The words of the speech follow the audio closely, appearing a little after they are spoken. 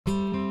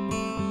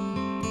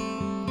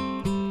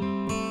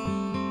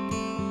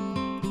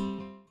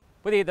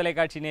புதிய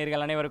தொலைக்காட்சி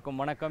நேயர்கள் அனைவருக்கும்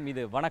வணக்கம்.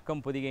 இது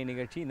வணக்கம் புதிகை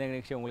நிகழ்ச்சி. இந்த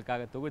நிகழ்ச்சியை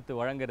உங்களுக்காக தொகுத்து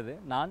வழங்குறது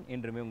நான்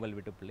என்றுமே உங்கள்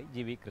வீட்டுப்பிள்ளை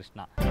ஜி.வி.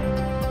 கிருஷ்ணா.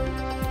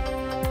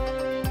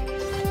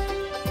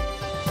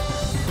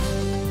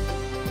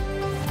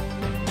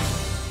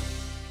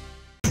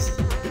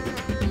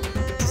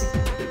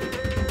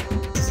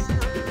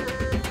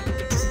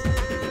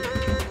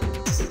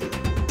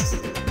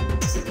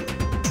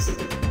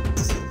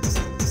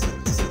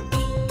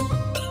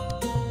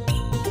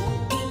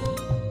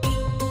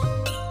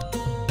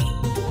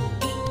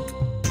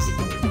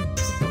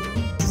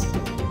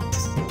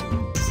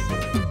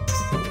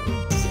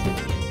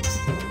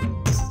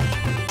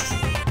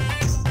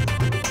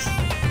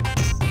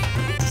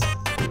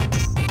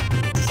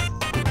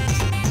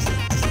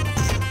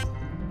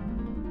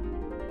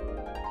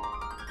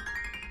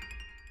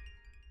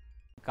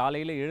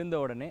 காலையில் எழுந்த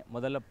உடனே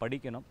முதல்ல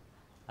படிக்கணும்.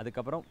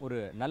 அதுக்கப்புறம் ஒரு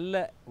நல்ல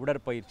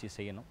உடற்பயிற்சி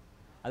செய்யணும்.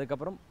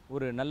 அதுக்கப்புறம்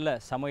ஒரு நல்ல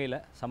சமையலை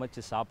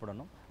சமைச்சு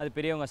சாப்பிடணும். அது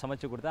பெரியவங்க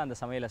சமைச்சு கொடுத்தா அந்த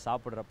சமையலை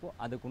சாப்பிட்றப்போ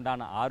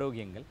அதுக்குண்டான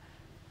ஆரோக்கியங்கள்.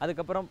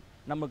 அதுக்கப்புறம்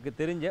நமக்கு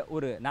தெரிஞ்ச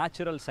ஒரு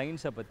நேச்சுரல்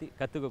சயின்ஸை பற்றி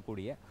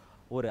கற்றுக்கக்கூடிய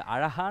ஒரு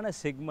அழகான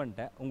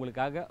செக்மெண்ட்டை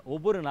உங்களுக்காக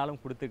ஒவ்வொரு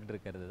நாளும் கொடுத்துக்கிட்டு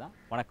இருக்கிறது தான்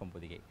வணக்கம்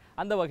பொதிகை.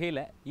 அந்த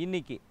வகையில்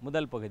இன்னைக்கு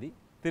முதல் பகுதி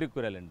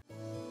திருக்குறள் என்று.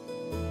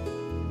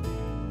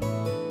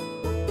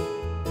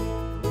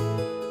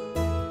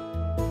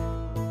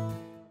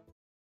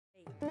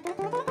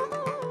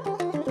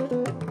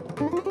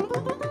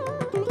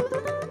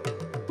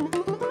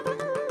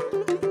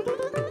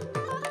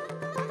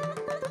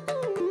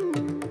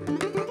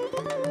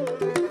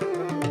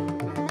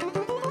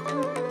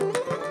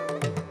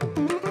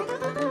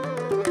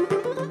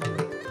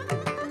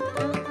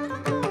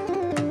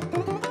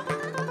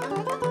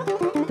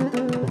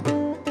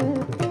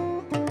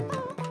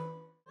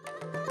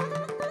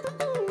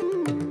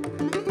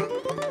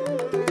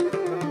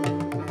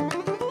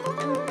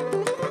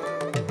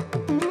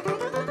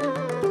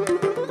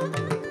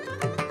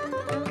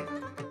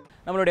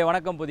 நம்மளுடைய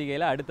வணக்கம்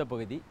பொதிகையில் அடுத்த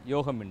பகுதி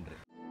யோகம் என்று.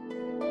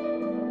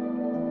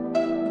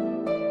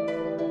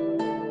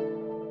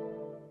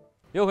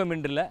 யோகம்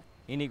என்றில்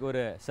இன்னைக்கு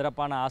ஒரு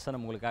சிறப்பான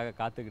ஆசனம் உங்களுக்காக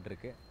காத்துக்கிட்டு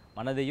இருக்கு.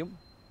 மனதையும்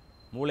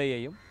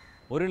மூளையையும்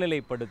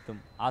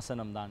ஒருநிலைப்படுத்தும்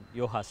ஆசனம் தான்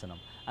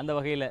யோகாசனம். அந்த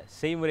வகையில்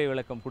செய்முறை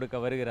விளக்கம்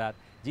கொடுக்க வருகிறார்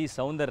ஜி.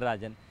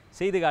 சௌந்தரராஜன்.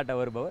 செய்து காட்ட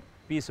வருபவர்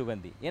பி.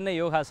 சுகந்தி. என்ன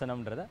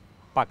யோகாசனம்ன்றதை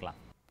பார்க்கலாம்.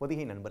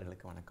 பொதிகை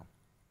நண்பர்களுக்கு வணக்கம்.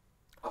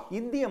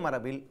 இந்திய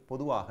மரபில்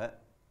பொதுவாக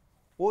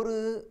ஒரு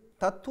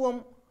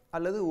தத்துவம்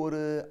அல்லது ஒரு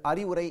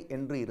அறிவுரை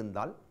என்று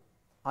இருந்தால்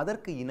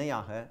அதற்கு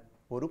இணையாக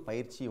ஒரு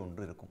பயிற்சி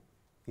ஒன்று இருக்கும்.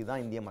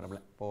 இதுதான் இந்திய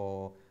மரபில்.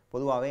 இப்போது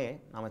பொதுவாகவே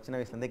நம்ம சின்ன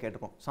வயசுலேருந்தே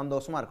கேட்டுக்கோம்,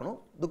 சந்தோஷமாக இருக்கணும்,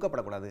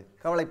 துக்கப்படக்கூடாது,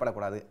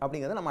 கவலைப்படக்கூடாது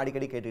அப்படிங்கிறத நம்ம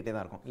அடிக்கடி கேட்டுக்கிட்டே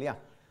தான் இருக்கோம் இல்லையா?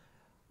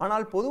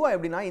 ஆனால் பொதுவாக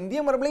எப்படின்னா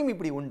இந்திய மரபுலையும்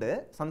இப்படி உண்டு,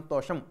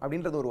 சந்தோஷம்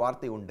அப்படின்றது ஒரு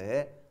வார்த்தை உண்டு.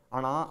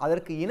 ஆனால்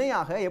அதற்கு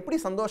இணையாக எப்படி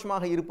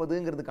சந்தோஷமாக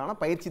இருப்பதுங்கிறதுக்கான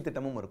பயிற்சி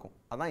திட்டமும் இருக்கும்.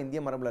 அதான்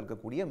இந்திய மரபில்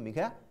இருக்கக்கூடிய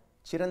மிக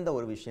சிறந்த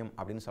ஒரு விஷயம்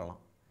அப்படின்னு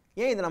சொல்லலாம்.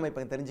 ஏன் இதை நம்ம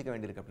இப்போ தெரிஞ்சுக்க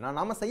வேண்டியிருக்கு அப்படின்னா,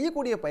 நம்ம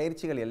செய்யக்கூடிய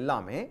பயிற்சிகள்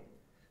எல்லாமே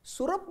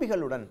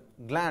சுரப்பிகளுடன்,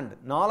 கிளாண்ட்,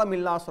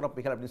 நாளமில்லா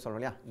சுரப்பிகள் அப்படின்னு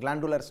சொல்கிறோம் இல்லையா,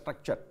 கிளாண்டுலர்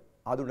ஸ்ட்ரக்சர்,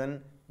 அதுடன்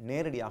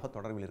நேரடியாக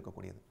தொடர்பில்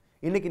இருக்கக்கூடியது.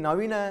 இன்றைக்கி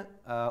நவீன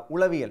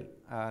உளவியல்,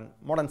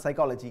 மாடர்ன்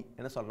சைக்காலஜி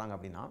என்ன சொல்கிறாங்க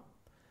அப்படின்னா,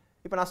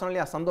 இப்போ நான் சொன்னேன்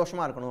இல்லையா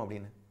சந்தோஷமாக இருக்கணும்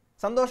அப்படின்னு.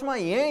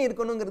 சந்தோஷமாக ஏன்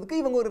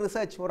இருக்கணுங்கிறதுக்கு இவங்க ஒரு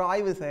ரிசர்ச், ஒரு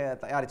ஆய்வு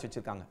தயாரித்து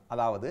வச்சுருக்காங்க.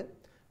 அதாவது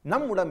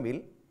நம்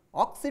உடம்பில்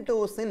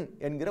ஆக்சிடோசின்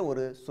என்கிற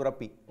ஒரு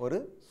சுரப்பி,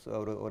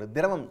 ஒரு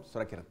திரவம்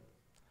சுரக்கிறது.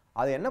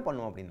 அது என்ன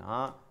பண்ணும் அப்படின்னா,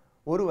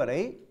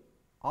 ஒருவரை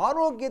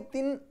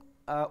ஆரோக்கியத்தின்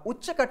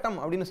உச்சக்கட்டம்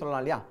அப்படின்னு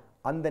சொல்லலாம் இல்லையா,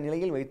 அந்த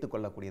நிலையில் வைத்துக்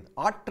கொள்ளக்கூடியது.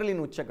 ஆற்றலின்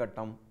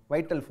உச்சக்கட்டம்,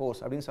 வைட்டல்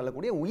ஃபோர்ஸ் அப்படின்னு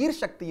சொல்லக்கூடிய உயிர்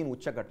சக்தியின்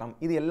உச்சக்கட்டம்,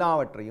 இது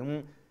எல்லாவற்றையும்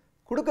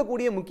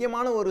கொடுக்கக்கூடிய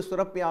முக்கியமான ஒரு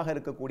சுரப்பியாக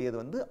இருக்கக்கூடியது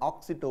வந்து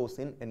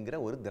ஆக்சிடோசின்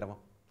என்கிற ஒரு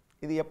திரவம்.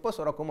 இது எப்போ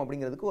சுரக்கும்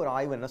அப்படிங்கிறதுக்கு ஒரு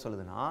ஆய்வு என்ன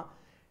சொல்லுதுன்னா,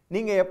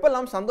 நீங்கள்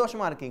எப்பெல்லாம்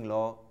சந்தோஷமாக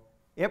இருக்கீங்களோ,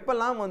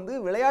 எப்பெல்லாம் வந்து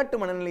விளையாட்டு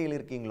மனநிலையில்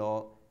இருக்கீங்களோ,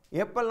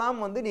 எப்பெல்லாம்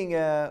வந்து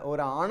நீங்கள்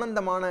ஒரு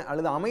ஆனந்தமான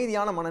அல்லது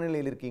அமைதியான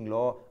மனநிலையில்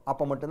இருக்கீங்களோ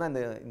அப்போ மட்டும்தான்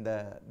இந்த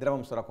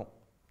திரவம் சுரக்கும்.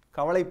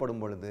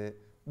 கவலைப்படும் பொழுது,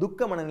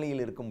 துக்க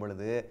மனநிலையில் இருக்கும்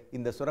பொழுது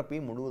இந்த சுரப்பி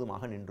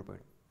முழுவதுமாக நின்று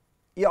போயிடும்.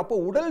 அப்போ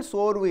உடல்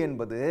சோர்வு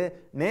என்பது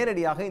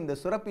நேரடியாக இந்த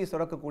சுரப்பி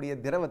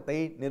சுரக்கக்கூடிய திரவத்தை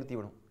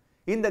நிறுத்திவிடும்.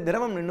 இந்த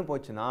திரவம் நின்று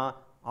போச்சுன்னா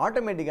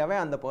ஆட்டோமேட்டிக்காகவே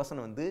அந்த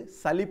பர்சன் வந்து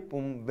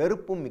சலிப்பும்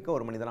வெறுப்பும் மிக்க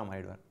ஒரு மனிதனாக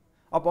மாறிடுவார்.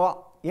 அப்போது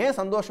ஏன்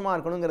சந்தோஷமாக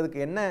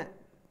இருக்கணுங்கிறதுக்கு என்ன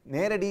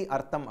நேரடி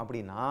அர்த்தம்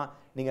அப்படின்னா,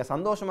 நீங்கள்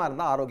சந்தோஷமாக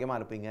இருந்தால் ஆரோக்கியமாக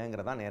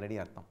இருப்பீங்கிறதா நேரடி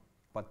அர்த்தம்.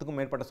 10க்கும்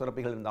மேற்பட்ட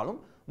சுரப்பிகள் இருந்தாலும்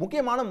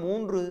முக்கியமான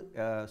 3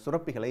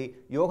 சுரப்பிகளை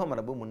யோக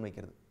மரபு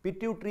முன்வைக்கிறது.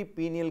 பிட்யூட்ரி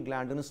பீனியல்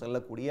கிளாண்டுன்னு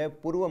சொல்லக்கூடிய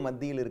புருவ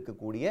மத்தியில்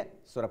இருக்கக்கூடிய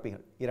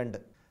சுரப்பிகள்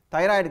 2.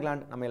 தைராய்டு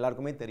கிளாண்ட் நம்ம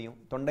எல்லாருக்குமே தெரியும்,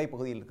 தொண்டை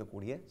பகுதியில்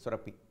இருக்கக்கூடிய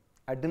சுரப்பி.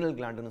 அட்ரினல்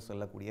கிளாண்டுன்னு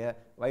சொல்லக்கூடிய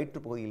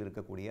வயிற்று பகுதியில்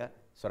இருக்கக்கூடிய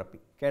சுரப்பி.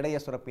 கேடைய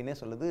சுரப்பின்னே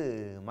சொல்லுது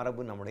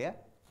மரபு நம்முடைய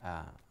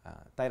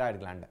தைராய்டு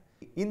கிளாண்டை.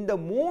 இந்த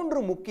 3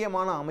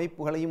 முக்கியமான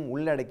அமைப்புகளையும்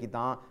உள்ளடக்கி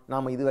தான்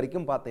நாம்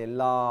இதுவரைக்கும் பார்த்த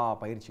எல்லா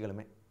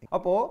பயிற்சிகளுமே.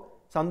 அப்போது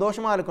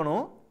சந்தோஷமாக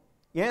இருக்கணும்,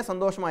 ஏன்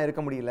சந்தோஷமாக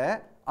இருக்க முடியல,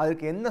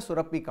 அதுக்கு என்ன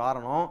சுரப்பி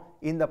காரணம்,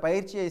 இந்த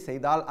பயிற்சியை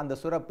செய்தால் அந்த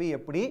சுரப்பி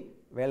எப்படி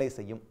வேலை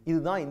செய்யும்.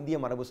 இதுதான் இந்திய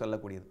மரபு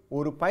சொல்லக்கூடியது.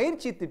 ஒரு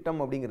பயிற்சி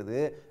திட்டம் அப்படிங்கிறது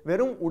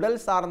வெறும் உடல்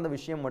சார்ந்த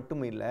விஷயம்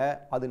மட்டும் இல்லை,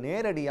 அது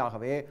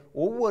நேரடியாகவே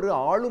ஒவ்வொரு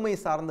ஆளுமை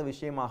சார்ந்த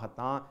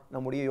விஷயமாகத்தான்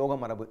நம்முடைய யோக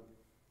மரபு,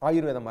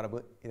 ஆயுர்வேத மரபு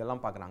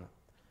இதெல்லாம் பார்க்குறாங்க.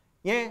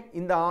 ஏன்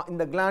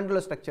இந்த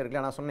கிளாண்டுலர்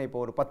ஸ்ட்ரக்சருக்கு நான் சொன்னேன், இப்போ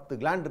ஒரு 10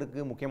 கிளாண்ட்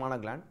இருக்குது, முக்கியமான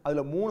கிளாண்ட்.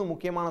 அதில் 3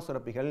 முக்கியமான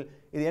சுரப்பிகள்.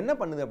 இது என்ன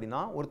பண்ணுது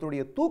அப்படின்னா,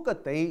 ஒருத்தருடைய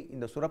தூக்கத்தை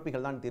இந்த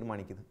சுரப்பிகள் தான்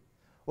தீர்மானிக்குது.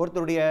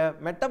 ஒருத்தருடைய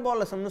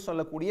மெட்டபாலிசம்னு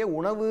சொல்லக்கூடிய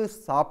உணவு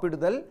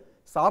சாப்பிடுதல்,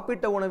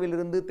 சாப்பிட்ட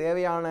உணவிலிருந்து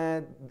தேவையான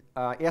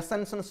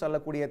எசன்ஸ்னு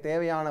சொல்லக்கூடிய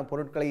தேவையான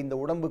பொருட்களை இந்த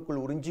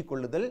உடம்புக்குள் உறிஞ்சி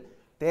கொள்ளுதல்,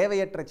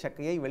 தேவையற்ற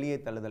சக்கையை வெளியே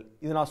தள்ளுதல்.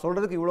 இது நான்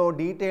சொல்கிறதுக்கு இவ்வளோ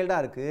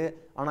டீட்டெயில்டாக இருக்குது.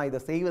 ஆனால்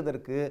இதை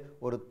செய்வதற்கு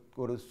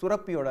ஒரு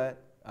சுரப்பியோட,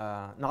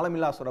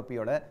 நாளமில்லா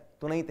சுரப்பியோட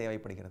துணை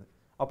தேவைப்படுகிறது.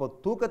 அப்போ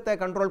தூக்கத்தை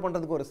கண்ட்ரோல்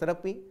பண்ணுறதுக்கு ஒரு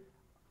சுரப்பி,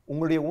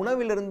 உங்களுடைய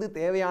உணவிலிருந்து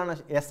தேவையான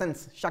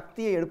எசன்ஸ்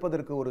சக்தியை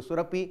எடுப்பதற்கு ஒரு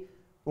சுரப்பி,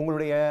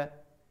 உங்களுடைய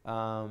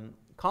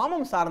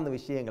காமம் சார்ந்த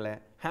விஷயங்களை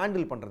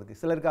ஹேண்டில் பண்ணுறதுக்கு,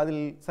 சிலருக்கு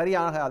அதில்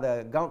சரியாக அதை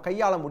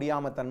கையாள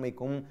முடியாமல்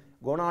தன்மைக்கும்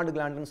கோனாடு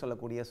கிளாண்டுன்னு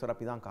சொல்லக்கூடிய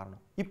சுரப்பி தான்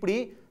காரணம். இப்படி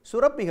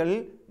சுரப்பிகள்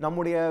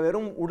நம்முடைய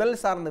வெறும் உடல்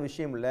சார்ந்த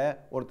விஷயம் இல்லை,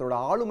 ஒருத்தரோட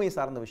ஆளுமை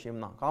சார்ந்த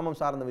விஷயம் தான். காமம்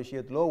சார்ந்த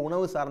விஷயத்திலோ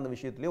உணவு சார்ந்த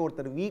விஷயத்திலோ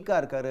ஒருத்தர்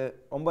வீக்காக இருக்காரு,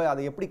 ரொம்ப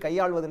அதை எப்படி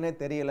கையாள்வதுன்னே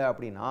தெரியல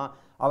அப்படின்னா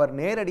அவர்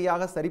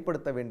நேரடியாக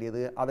சரிப்படுத்த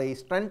வேண்டியது, அதை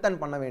ஸ்ட்ரென்தன்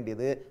பண்ண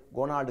வேண்டியது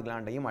கோனாடு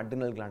கிளாண்டையும்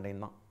அட்ரினல்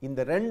கிளாண்டையும் தான்.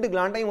 இந்த 2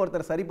 கிளாண்டையும்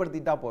ஒருத்தர்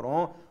சரிப்படுத்திட்டா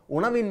போகிறோம்,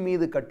 உணவின்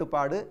மீது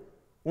கட்டுப்பாடு,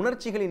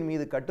 உணர்ச்சிகளின்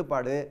மீது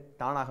கட்டுப்பாடு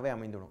தானாகவே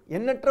அமைந்துவிடும்.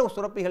 எண்ணற்ற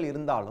சுரப்பிகள்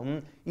இருந்தாலும்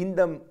இந்த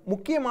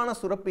முக்கியமான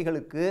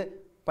சுரப்பிகளுக்கு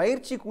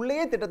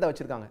பயிற்சிக்குள்ளேயே திட்டத்தை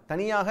வச்சுருக்காங்க.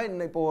 தனியாக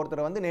இப்போ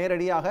ஒருத்தர் வந்து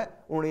நேரடியாக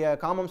உன்னுடைய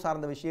காமம்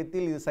சார்ந்த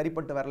விஷயத்தில் இது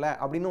சரிப்பட்டு வரல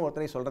அப்படின்னு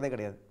ஒருத்தரை சொல்கிறதே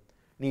கிடையாது.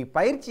 நீ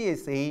பயிற்சியை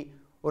செய்,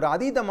 ஒரு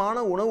அதீதமான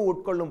உணவு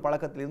உட்கொள்ளும்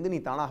பழக்கத்திலிருந்து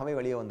நீ தானாகவே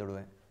வெளியே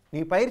வந்துவிடுவேன். நீ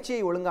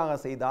பயிற்சியை ஒழுங்காக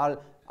செய்தால்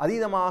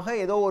அதீதமாக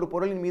ஏதோ ஒரு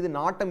பொருளின் மீது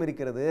நாட்டம்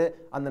இருக்கிறது,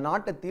 அந்த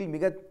நாட்டத்தில்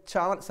மிக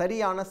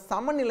சரியான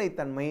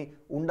சமநிலைத்தன்மை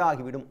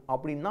உண்டாகிவிடும்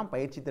அப்படின்னு தான்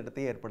பயிற்சி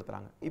திட்டத்தை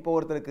ஏற்படுத்துகிறாங்க. இப்போ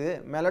ஒருத்தருக்கு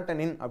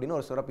மெலட்டனின் அப்படின்னு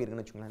ஒரு சுரப்பி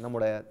இருக்குன்னு வச்சுக்கோங்களேன்,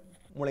 நம்மளோட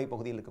மூளை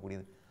பகுதியில்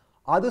இருக்கக்கூடியது.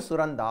 அது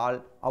சுரந்தால்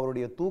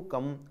அவருடைய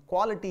தூக்கம்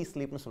குவாலிட்டி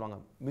ஸ்லீப்னு சொல்லுவாங்க,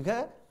 மிக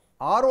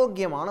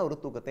ஆரோக்கியமான ஒரு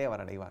தூக்கத்தை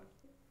அவர் அடைவார்.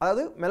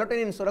 அதாவது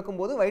மெலட்டனின் சுரக்கும்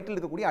போது வயிற்றில்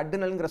இருக்கக்கூடிய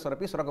அட்ரினல்ங்கிற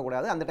சுரப்பி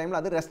சுரக்கக்கூடாது, அந்த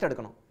டைமில் அது ரெஸ்ட்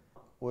எடுக்கணும்.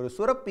 ஒரு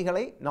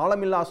சுரப்பிகளை,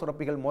 நாளமில்லா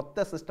சுரப்பிகள்,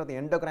 மொத்த சிஸ்டத்தை,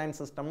 எண்டோக்ரைன்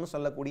சிஸ்டம்னு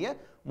சொல்லக்கூடிய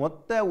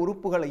மொத்த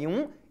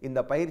உறுப்புகளையும் இந்த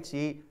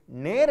பயிற்சி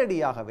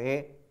நேரடியாகவே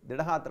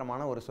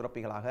திடகாத்திரமான ஒரு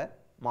சுரப்பிகளாக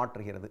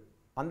மாற்றுகிறது.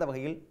 அந்த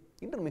வகையில்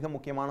இன்று மிக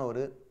முக்கியமான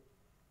ஒரு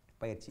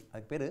பயிற்சி,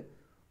 அதுக்கு பேர்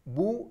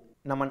பூ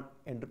நமன்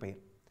என்று பெயர்.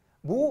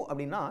 பூ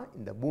அப்படின்னா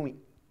இந்த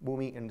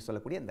பூமி என்று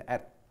சொல்லக்கூடிய இந்த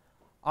எர்த்,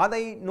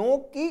 அதை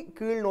நோக்கி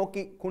கீழ்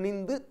நோக்கி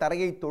குனிந்து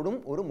தரையை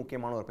தொடும் ஒரு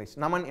முக்கியமான ஒரு பயிற்சி.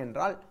 நமன்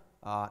என்றால்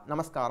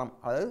நமஸ்காரம்,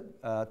 அதாவது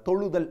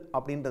தொழுதல்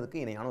அப்படின்றதுக்கு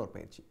இணையான ஒரு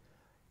பயிற்சி.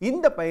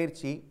 இந்த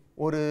பயிற்சி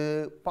ஒரு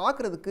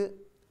பார்க்குறதுக்கு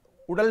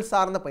உடல்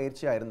சார்ந்த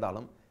பயிற்சியாக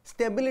இருந்தாலும்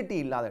ஸ்டெபிலிட்டி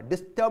இல்லாத,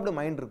 டிஸ்டர்ப்டு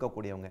மைண்ட்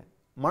இருக்கக்கூடியவங்க,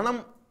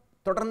 மனம்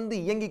தொடர்ந்து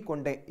இயங்கிக்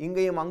கொண்டே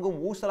இங்கேயும் அங்கும்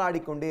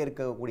ஊசலாடிக்கொண்டே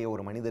இருக்கக்கூடிய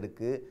ஒரு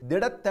மனிதருக்கு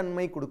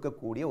திடத்தன்மை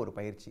கொடுக்கக்கூடிய ஒரு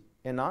பயிற்சி.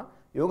 ஏன்னா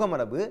யோக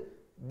மரபு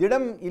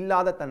திடம்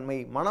இல்லாத தன்மை,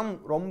 மனம்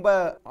ரொம்ப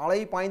அலை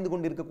பாய்ந்து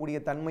கொண்டிருக்கக்கூடிய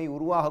தன்மை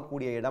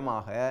உருவாகக்கூடிய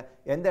இடமாக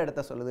எந்த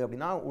இடத்த சொல்லுது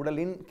அப்படின்னா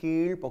உடலின்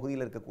கீழ்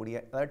பகுதியில் இருக்கக்கூடிய,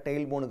 அதாவது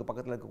டெயில் போனுக்கு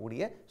பக்கத்தில்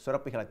இருக்கக்கூடிய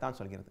சுரப்பிகளைத்தான்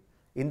சொல்கிறது.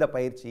 இந்த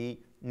பயிற்சி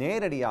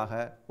நேரடியாக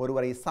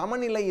ஒருவரை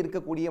சமநிலை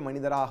இருக்கக்கூடிய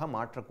மனிதராக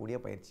மாற்றக்கூடிய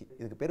பயிற்சி.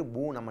 இதுக்கு பேர்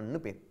பூ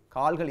நமன்னு பேர்.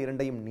 கால்கள்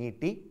இரண்டையும்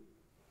நீட்டி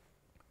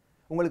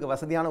உங்களுக்கு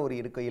வசதியான ஒரு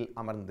இருக்கையில்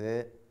அமர்ந்து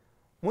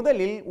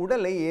முதலில்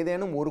உடலை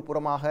ஏதேனும் ஒரு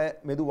புறமாக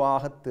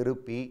மெதுவாக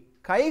திருப்பி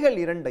கைகள்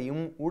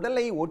இரண்டையும்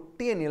உடலை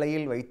ஒட்டிய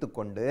நிலையில்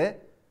வைத்துக்கொண்டு,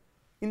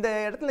 இந்த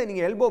இடத்துல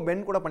நீங்கள் எல்போ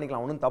பெண்ட் கூட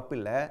பண்ணிக்கலாம், ஒன்றும் தப்பு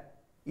இல்லை.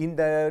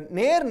 இந்த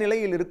நேர்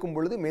நிலையில் இருக்கும்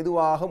பொழுது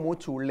மெதுவாக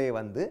மூச்சு உள்ளே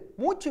வந்து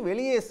மூச்சு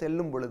வெளியே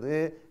செல்லும் பொழுது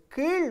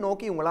கீழ்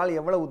நோக்கி உங்களால்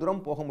எவ்வளவு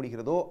தூரம் போக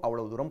முடிகிறதோ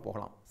அவ்வளவு தூரம்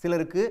போகலாம்.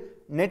 சிலருக்கு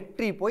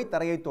நெற்றி போய்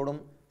தரையை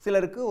தொடும்,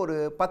 சிலருக்கு ஒரு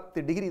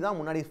 10 டிகிரி தான்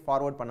முன்னாடி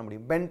ஃபார்வர்ட் பண்ண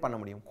முடியும், பெண்ட் பண்ண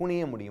முடியும்,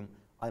 குனிய முடியும்.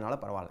 அதனால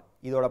பரவாயில்ல.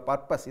 இதோட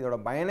பர்பஸ், இதோட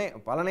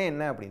பலனே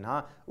என்ன அப்படின்னா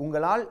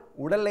உங்களால்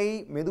உடலை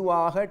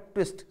மெதுவாக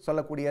ட்விஸ்ட்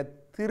சொல்லக்கூடிய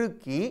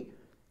திருக்கி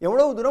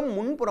எவ்வளவு தூரம்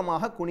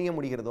முன்புறமாக குனிய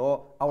முடிகிறதோ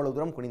அவ்வளவு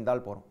தூரம்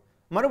குனிந்தால் போகிறோம்.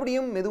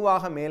 மறுபடியும்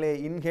மெதுவாக மேலே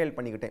இன்ஹேல்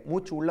பண்ணிக்கிட்டேன்,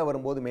 மூச்சு உள்ளே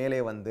வரும்போது மேலே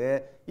வந்து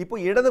இப்போ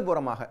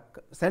இடதுபுறமாக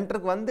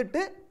சென்டருக்கு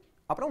வந்துட்டு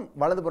அப்புறம்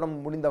வலதுபுறம்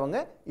முடிந்தவங்க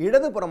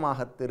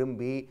இடதுபுறமாக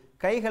திரும்பி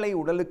கைகளை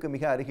உடலுக்கு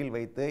மிக அருகில்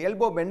வைத்து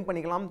எல்போ பெண்ட்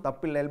பண்ணிக்கலாம்,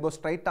 தப்பில்லை. எல்போ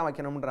ஸ்ட்ரைட்டாக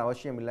வைக்கணும்ன்ற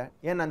அவசியம் இல்லை.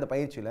 ஏன்னா அந்த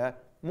பயிற்சியில்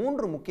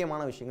 3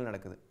 முக்கியமான விஷயங்கள்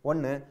நடக்குது.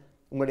 ஒன்று,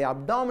 உங்களுடைய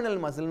அப்டாமினல்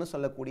மசில்னு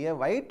சொல்லக்கூடிய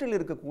வயிற்றில்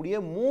இருக்கக்கூடிய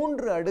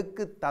 3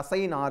 அடுக்கு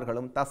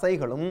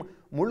தசைகளும்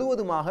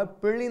முழுவதுமாக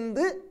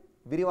பிழிந்து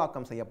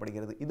விரிவாக்கம்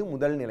செய்யப்படுகிறது. இது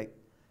முதல் நிலை.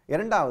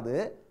 இரண்டாவது,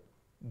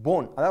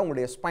 போன், அதாவது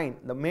உங்களுடைய ஸ்பைன்,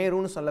 இந்த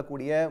மேருன்னு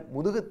சொல்லக்கூடிய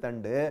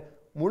முதுகுத்தண்டு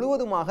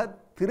முழுவதுமாக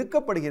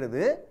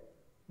திருக்கப்படுகிறது,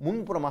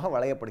 முன்புறமாக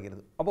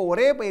வளையப்படுகிறது. அப்போ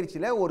ஒரே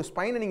பயிற்சியில் ஒரு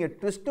ஸ்பைனை நீங்கள்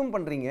ட்விஸ்ட்டும்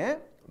பண்ணுறீங்க,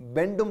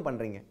 பெண்டும்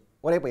பண்ணுறீங்க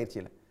ஒரே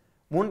பயிற்சியில்.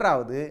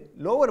 மூன்றாவது,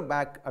 லோவர்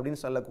பேக் அப்படின்னு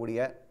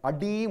சொல்லக்கூடிய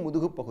அடி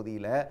முதுகு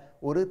பகுதியில்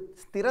ஒரு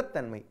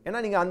ஸ்திரத்தன்மை. ஏன்னா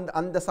நீங்கள்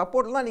அந்த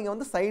சப்போர்ட்லாம் நீங்கள்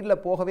வந்து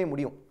சைடில் போகவே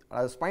முடியும்,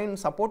 அதாவது ஸ்பைன்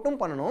சப்போர்ட்டும்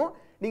பண்ணணும்,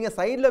 நீங்கள்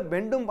சைடில்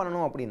பெண்டும்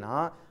பண்ணணும். அப்படின்னா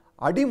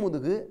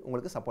அடிமுதுகு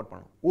உங்களுக்கு சப்போர்ட்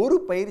பண்ணணும். ஒரு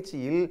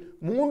பயிற்சியில்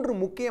 3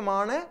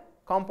 முக்கியமான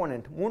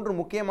காம்போனன்ட், 3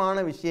 முக்கியமான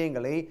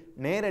விஷயங்களை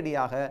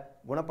நேரடியாக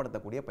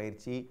குணப்படுத்தக்கூடிய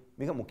பயிற்சி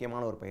மிக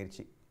முக்கியமான ஒரு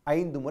பயிற்சி.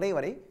 5 முறை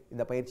வரை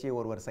இந்த பயிற்சியை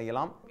ஒருவர்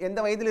செய்யலாம். எந்த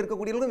வயதில்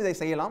இருக்கக்கூடியவர்களும் இதை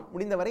செய்யலாம்.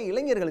 முடிந்தவரை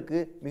இளைஞர்களுக்கு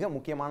மிக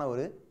முக்கியமான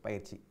ஒரு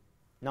பயிற்சி.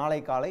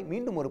 நாளை காலை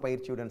மீண்டும் ஒரு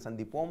பயிற்சியுடன்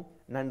சந்திப்போம்.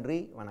 நன்றி,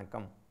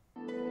 வணக்கம்.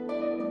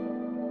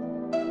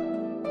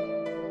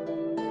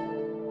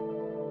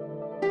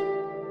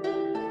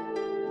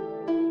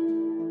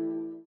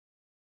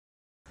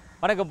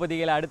 வணக்கம்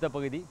பொதிகையில் அடுத்த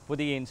பகுதி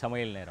பொதிகையின்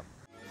சமையல் நேரம்.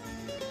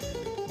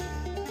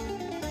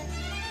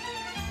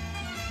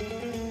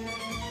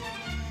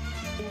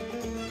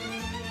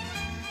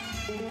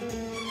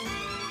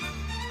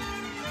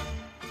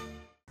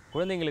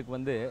 குழந்தைங்களுக்கு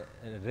வந்து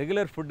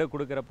ரெகுலர் ஃபுட்டை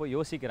கொடுக்குறப்போ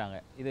யோசிக்கிறாங்க,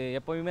 இது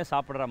எப்போயுமே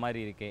சாப்பிட்ற மாதிரி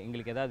இருக்கே,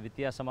 எங்களுக்கு ஏதாவது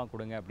வித்தியாசமாக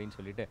கொடுங்க அப்படின்னு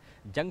சொல்லிட்டு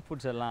ஜங்க்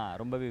ஃபுட்ஸ் எல்லாம்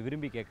ரொம்பவே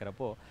விரும்பி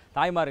கேட்குறப்போ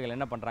தாய்மார்கள்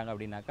என்ன பண்ணுறாங்க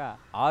அப்படின்னாக்கா,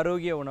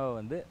 ஆரோக்கிய உணவை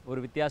வந்து ஒரு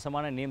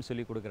வித்தியாசமான நேம்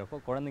சொல்லி கொடுக்குறப்போ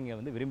குழந்தைங்க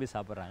வந்து விரும்பி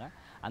சாப்பிட்றாங்க.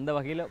 அந்த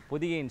வகையில்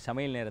பொதிகையின்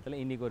சமையல் நேரத்தில்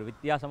இன்றைக்கி ஒரு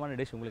வித்தியாசமான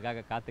டிஷ்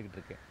உங்களுக்காக காத்துக்கிட்டு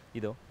இருக்கு.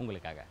 இதோ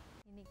உங்களுக்காக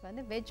இன்றைக்கி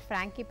வந்து வெஜ்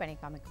ஃப்ராங்கி பண்ணி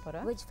காமிக்க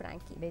போகிறோம்.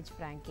 Veg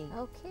Frankie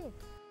okay.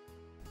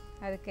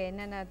 அதுக்கு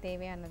என்னென்ன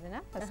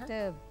தேவையானதுன்னா, ஃபஸ்ட்டு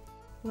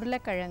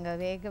உருளைக்கிழங்கை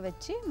வேக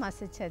வச்சு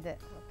மசிச்சது,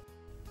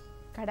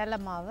 கடலை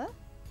மாவு,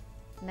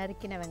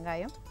 நறுக்கின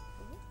வெங்காயம்,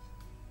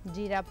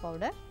 ஜீரா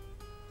பவுடர்,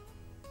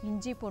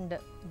 இஞ்சி பூண்டு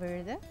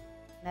விழுது,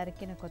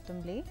 நறுக்கின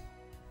கொத்தமல்லி,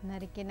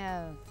 நறுக்கின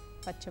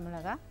பச்சை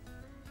மிளகாய்.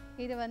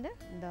 இது வந்து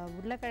இந்த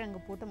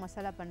உருளைக்கிழங்கு போட்டு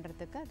மசாலா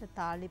பண்ணுறதுக்கு அது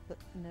தாளிப்பு,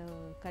 இந்த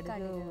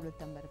கடுகு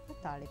உளுத்தம்பருப்பு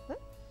தாளிப்பு.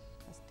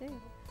 ஃபஸ்ட்டு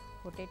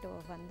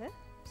பொட்டேட்டோவை வந்து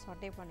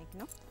சொட்டே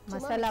பண்ணிக்கணும்.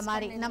 மசாலா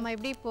மாதிரி நம்ம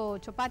எப்படி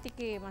இப்போது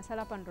சப்பாத்திக்கு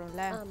மசாலா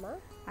பண்ணுறோம்ல,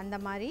 அந்த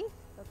மாதிரி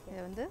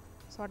இதை வந்து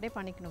சொட்டே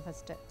பண்ணிக்கணும்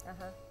ஃபஸ்ட்டு.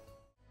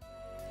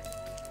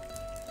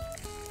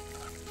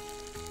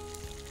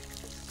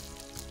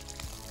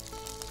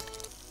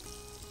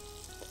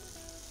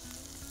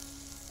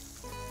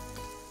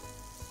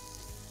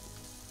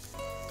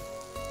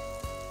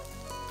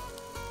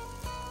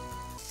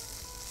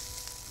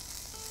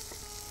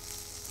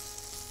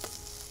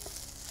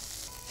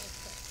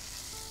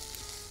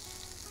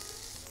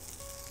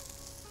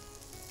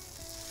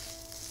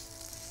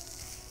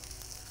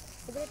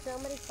 இதில்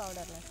டர்மரிக்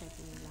பவுடர்லாம்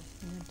சேர்த்துங்களா?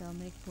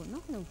 டர்மரிக்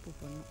போடணும், கொஞ்சம் உப்பு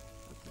போடணும்.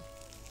 ஓகே,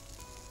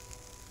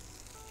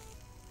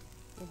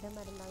 எந்த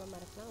மாதிரி இருந்தாலும்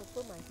மறக்கலாம்,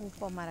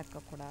 உப்பை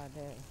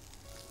மறக்கக்கூடாது.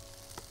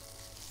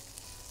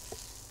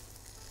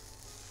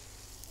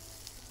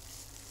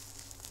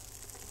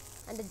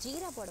 அந்த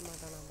ஜீரா போட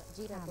மாட்டோம் நம்ம,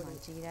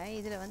 ஜீரா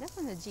இதில் வந்து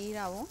கொஞ்சம்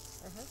ஜீராவும்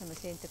நம்ம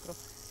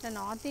சேர்த்துக்கிறோம். இந்த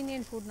நார்த்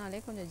இந்தியன்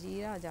ஃபுட்னாலே கொஞ்சம்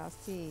ஜீரா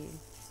ஜாஸ்தி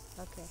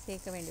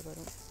சேர்க்க வேண்டி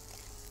வரும்.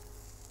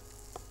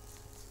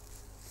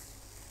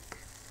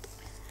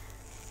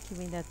 Give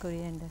me the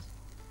coriander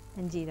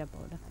and jeera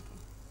powder. Okay.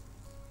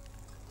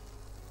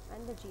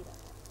 And the jeera.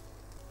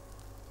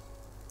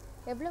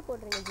 எவ்வளோ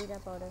போடுறீங்க ஜீரா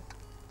பவுடர்?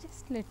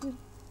 Just little.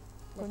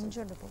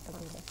 கொஞ்சோண்டு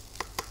போட்டுக்கோங்க.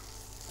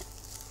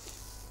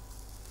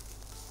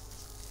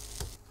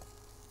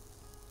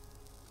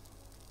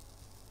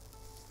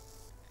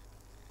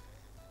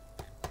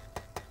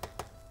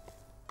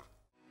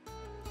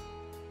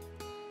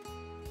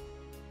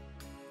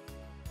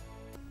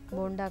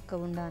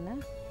 போண்டாக்கு உண்டான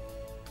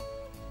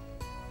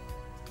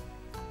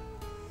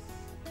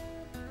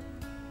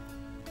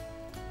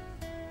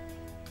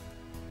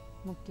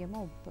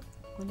முக்கியமாக உப்பு,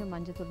 கொஞ்சம்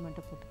மஞ்சத்தூள்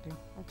மட்டும்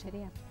போட்டுக்கலாம்.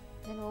 சரியா?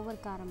 தென் ஓவர்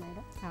காரம்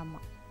ஆகிடும்.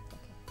 ஆமாம்.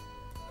 ஓகே,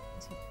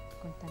 சரி,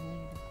 கொஞ்சம் தண்ணி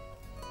விடும்.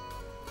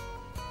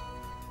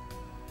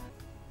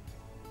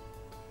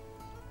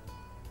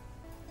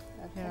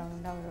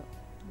 ரவுண்டாக ஒரு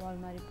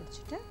பால் மாதிரி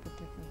பிடிச்சிட்டு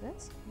போட்டுருக்குது.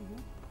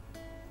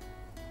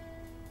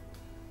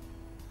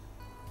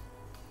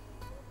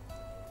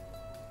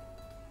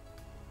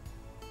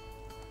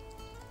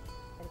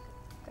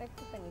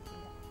 கரெக்டாக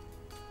பண்ணிக்கோங்க.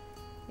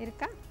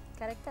 இருக்கா?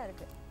 கரெக்டாக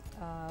இருக்குது.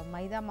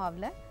 மைதா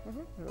மாவில்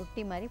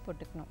ரொட்டி மாதிரி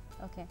போட்டுக்கணும்.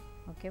 ஓகே,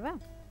 ஓகேவா?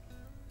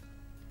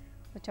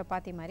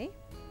 சப்பாத்தி மாதிரி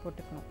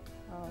போட்டுக்கணும்.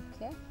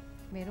 ஓகே,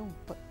 வெறும்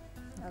உப்பு.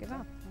 ஓகேவா?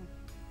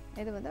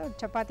 இது வந்து ஒரு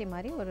சப்பாத்தி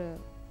மாதிரி ஒரு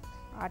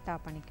ஆட்டா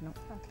பண்ணிக்கணும்.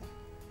 ஓகே.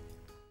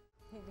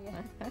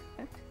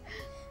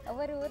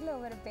 ஒவ்வொரு ஊரில்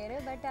ஒவ்வொரு பேர்,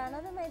 பட்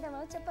ஆனால் மைதா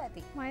மாவு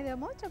சப்பாத்தி. மைதா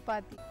மாவு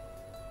சப்பாத்தி.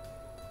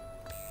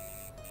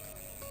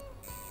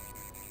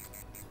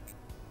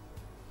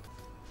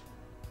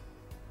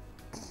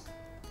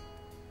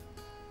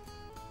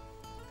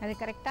 அது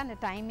கரெக்டாக அந்த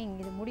டைமிங்,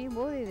 இது முடியும்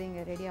போது இது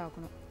இங்கே ரெடி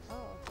ஆகணும்.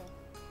 Okay.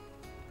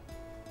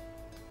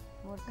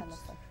 More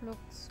colourful.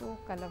 Look so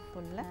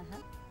colourful.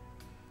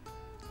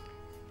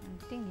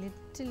 think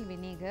little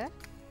vinegar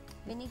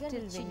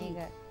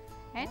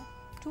and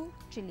 2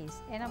 chilies.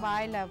 ஏன்னா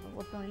வாயில்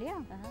ஒட்டும் இல்லையா?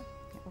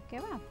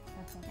 ஓகேவா?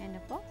 அண்ட்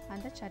அப்போ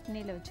அந்த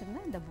சட்னியில்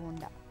வச்சுருந்தா இந்த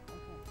போண்டா.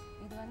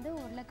 இது வந்து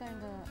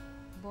உருளைக்கிழங்கு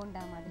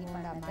போண்டா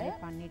மாதிரி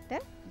பண்ணிவிட்டு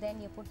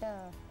then you put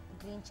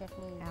green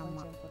chutney.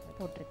 ஆமாம்,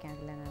 போட்டிருக்கேன்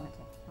அதில் நான்.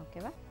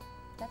 ஓகேவா?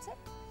 That's it?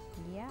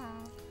 Yeah.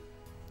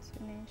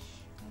 Finish.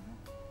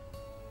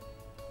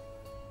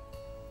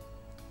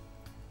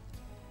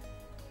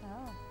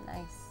 Oh,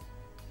 nice.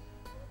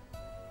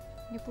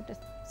 இங்கே போட்டு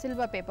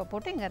சில்வர் பேப்பர்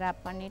போட்டு இங்கே ரேப்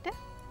பண்ணிவிட்டு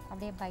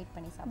அப்படியே பைட்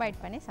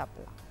பண்ணி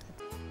சாப்பிடலாம்.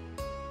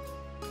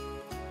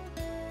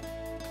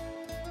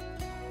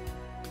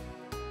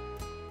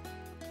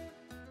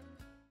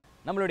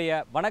 நம்மளுடைய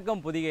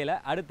வணக்கம் பொதிகையில்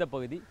அடுத்த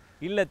பகுதி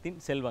இல்லத்தின்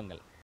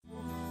செல்வங்கள்.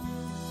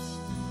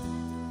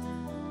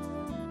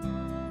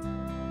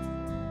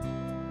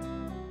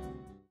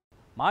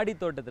 மாடி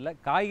தோட்டத்தில்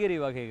காய்கறி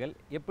வகைகள்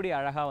எப்படி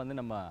அழகாக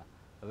வந்து நம்ம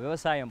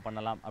விவசாயம்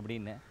பண்ணலாம்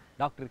அப்படின்னு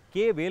டாக்டர்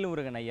கே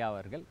வேலுமுருகன் ஐயா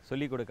அவர்கள்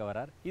சொல்லிக் கொடுக்க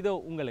வரார். இதோ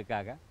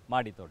உங்களுக்காக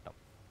மாடி தோட்டம்.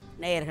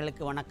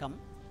 நேயர்களுக்கு வணக்கம்.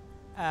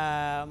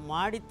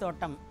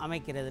 மாடித்தோட்டம்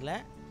அமைக்கிறதுல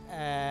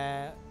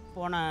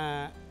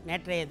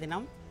நேற்றைய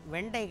தினம்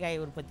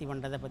வெண்டைக்காய் உற்பத்தி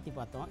பண்ணுறதை பற்றி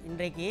பார்த்தோம்.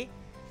 இன்றைக்கு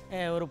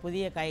ஒரு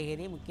புதிய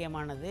காய்கறி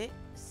முக்கியமானது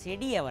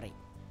செடி அவரை.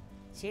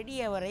 செடி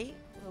அவரை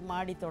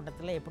மாடி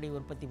தோட்டத்தில் எப்படி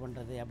உற்பத்தி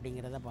பண்ணுறது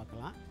அப்படிங்கிறத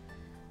பார்க்கலாம்.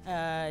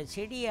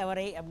 செடி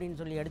அவரை அப்படின்னு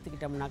சொல்லி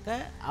எடுத்துக்கிட்டோம்னாக்கா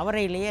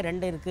அவரையிலேயே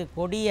 2 இருக்குது.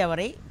 கொடி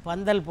அவரை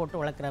பந்தல் போட்டு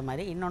வளர்க்குற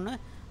மாதிரி, இன்னொன்று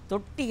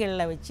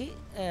தொட்டிகளில் வச்சு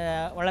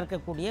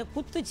வளர்க்கக்கூடிய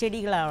குத்து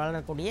செடிகளை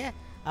வளரக்கூடிய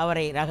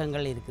அவரை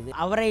ரகங்கள் இருக்குது.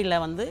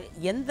 அவரையில் வந்து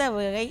எந்த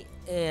வகை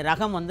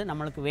ரகம் வந்து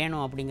நம்மளுக்கு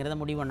வேணும் அப்படிங்கிறத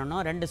முடிவு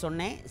பண்ணணும். 2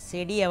 சொன்னேன்,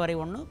 செடி அவரை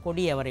ஒன்று,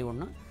 கொடி அவரை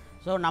ஒன்று.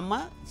 ஸோ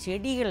நம்ம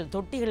செடிகள்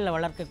தொட்டிகளில்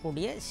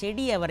வளர்க்கக்கூடிய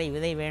செடி அவரை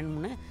விதை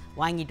வேணும்னு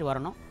வாங்கிட்டு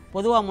வரணும்.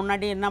 பொதுவாக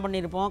முன்னாடி என்ன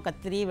பண்ணியிருப்போம்,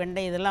 கத்திரி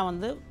வெண்டை இதெல்லாம்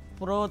வந்து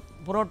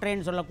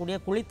புரோட்ரேன்னு சொல்லக்கூடிய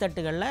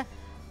குழித்தட்டுகளில்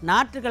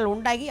நாற்றுகள்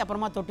உண்டாகி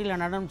அப்புறமா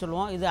தொட்டியில் நடணும்னு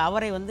சொல்லுவோம். இது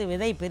அவரை வந்து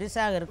விதை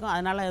பெருசாக இருக்கும்,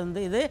 அதனால்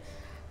வந்து இது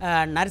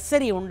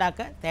நர்சரி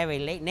உண்டாக்க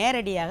தேவையில்லை,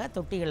 நேரடியாக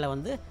தொட்டிகளில்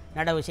வந்து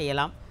நடவு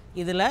செய்யலாம்.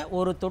 இதில்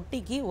ஒரு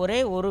தொட்டிக்கு ஒரே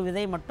ஒரு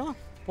விதை மட்டும்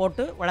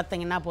போட்டு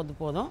வளர்த்திங்கன்னா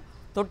போதும்.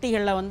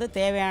 தொட்டிகளில் வந்து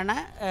தேவையான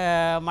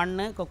மண்,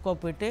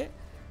 கொக்கோப்பீட்டு,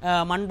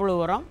 மண்புழு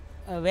உரம்,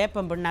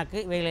 வேப்பம் பிண்ணாக்கு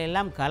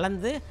இவைகளெல்லாம்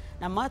கலந்து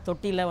நம்ம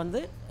தொட்டியில்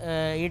வந்து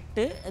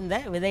இட்டு இந்த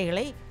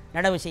விதைகளை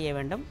நடவு செய்ய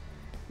வேண்டும்.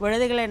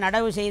 விதைகளை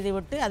நடவு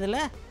செய்துவிட்டு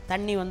அதில்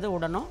தண்ணி வந்து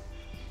விடணும்.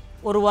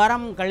 ஒரு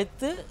வாரம்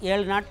கழித்து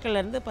 7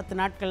 நாட்கள்லேருந்து 10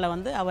 நாட்களில்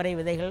வந்து அவரை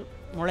விதைகள்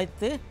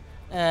முளைத்து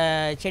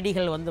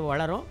செடிகள் வந்து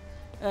வளரும்.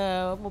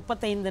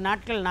 35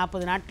 நாட்கள்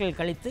 40 நாட்கள்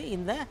கழித்து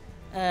இந்த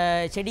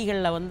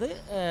செடிகளில் வந்து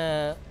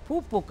பூ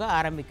பூக்க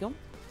ஆரம்பிக்கும்.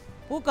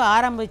 பூக்க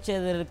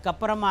ஆரம்பித்ததற்கு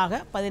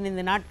அப்புறமாக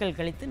 15 நாட்கள்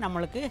கழித்து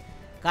நம்மளுக்கு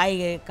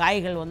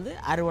காய்கள் வந்து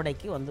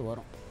அறுவடைக்கு வந்து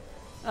வரும்.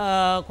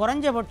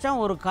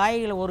 குறைஞ்சபட்சம்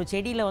ஒரு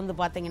செடியில் வந்து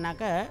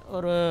பார்த்திங்கனாக்கா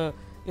ஒரு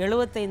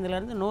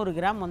 75லேருந்து 100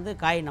 கிராம் வந்து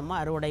காய் நம்ம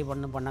அறுவடை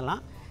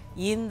பண்ணலாம்.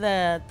 இந்த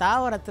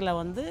தாவரத்தில்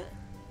வந்து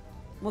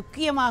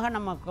முக்கியமாக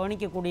நம்ம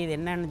கவனிக்கக்கூடியது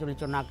என்னன்னு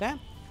சொன்னாக்க,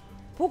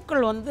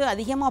 பூக்கள் வந்து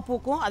அதிகமாக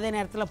பூக்கும், அதே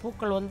நேரத்தில்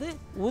பூக்கள் வந்து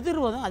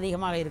உதிர்வதும்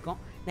அதிகமாக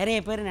இருக்கும். நிறைய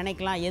பேர்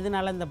நினைக்கலாம்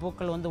எதனால இந்த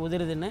பூக்கள் வந்து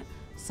உதிருதுன்னு.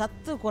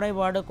 சத்து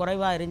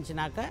குறைவாக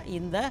இருந்துச்சுனாக்கா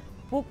இந்த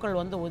பூக்கள்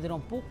வந்து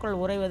உதிரும். பூக்கள்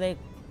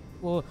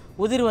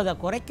உதிர்வதை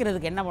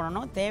குறைக்கிறதுக்கு என்ன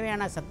பண்ணணும்,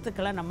 தேவையான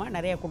சத்துக்களை நம்ம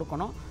நிறைய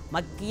கொடுக்கணும்.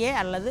 மக்கிய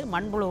அல்லது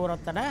மண்புழு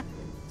உரத்தோட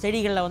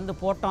செடிகளில் வந்து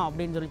போட்டோம்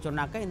அப்படின்னு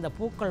சொன்னாக்கா இந்த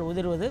பூக்கள்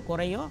உதிர்வது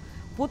குறையும்.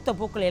 பூத்த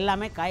பூக்கள்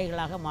எல்லாமே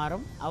காய்களாக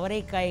மாறும்.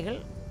 அவரைக்காய்கள்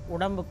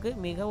உடம்புக்கு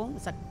மிகவும்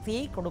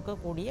சக்தியை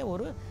கொடுக்கக்கூடிய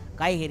ஒரு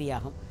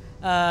காய்கறியாகும்.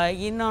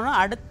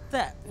 இன்னொன்று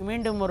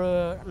மீண்டும்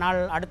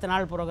அடுத்த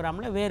நாள்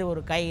ப்ரோக்ராமில் வேறு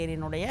ஒரு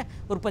காய்கறியினுடைய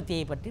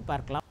உற்பத்தியை பற்றி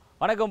பார்க்கலாம்.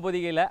 வணக்கம்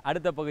பொதிகையில்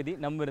அடுத்த பகுதி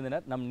நம்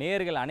விருந்தினர். நம்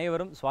நேயர்கள்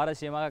அனைவரும்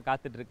சுவாரஸ்யமாக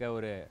காத்துட்ருக்க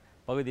ஒரு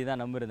பகுதி தான்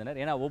நம் விருந்தினர்.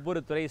 ஏன்னா ஒவ்வொரு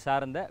துறை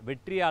சார்ந்த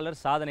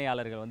வெற்றியாளர்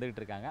சாதனையாளர்கள்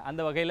வந்துக்கிட்டு இருக்காங்க.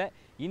 அந்த வகையில்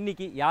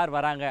இன்றைக்கி யார்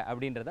வராங்க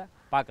அப்படின்றத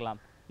பார்க்கலாம்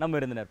நம்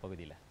விருந்தினர்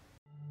பகுதியில்.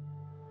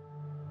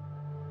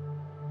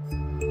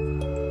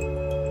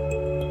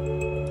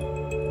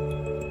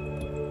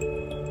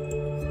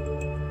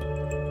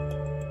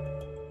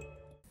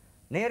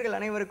 நேயர்கள்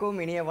அனைவருக்கும்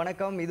இனிய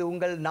வணக்கம். இது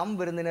உங்கள் நம்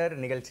விருந்தினர்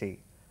நிகழ்ச்சி.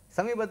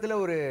 சமீபத்தில்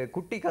ஒரு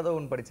குட்டி கதை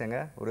ஒன்று படித்தேங்க.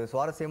 ஒரு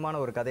சுவாரஸ்யமான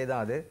ஒரு கதை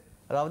தான் அது.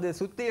 அதாவது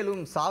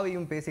சுத்தியலும்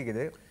சாவியும்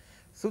பேசிக்குது.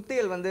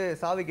 சுத்தியல் வந்து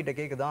சாவிக்கிட்ட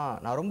கேட்குதான்,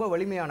 நான் ரொம்ப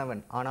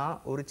வலிமையானவன், ஆனால்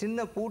ஒரு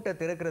சின்ன பூட்டை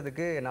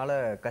திறக்கிறதுக்கு என்னால்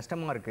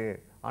கஷ்டமாக இருக்குது.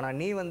 ஆனால்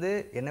நீ வந்து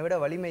என்னை விட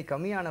வலிமை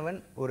கம்மியானவன்,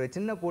 ஒரு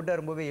சின்ன பூட்டை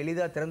ரொம்பவே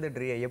எளிதாக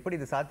திறந்துடுறிய, எப்படி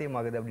இது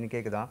சாத்தியமாகுது அப்படின்னு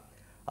கேட்குதான்.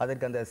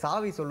 அதற்கு அந்த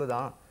சாவி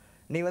சொல்லுதான்,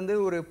 நீ வந்து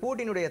ஒரு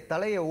பூட்டினுடைய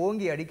தலையை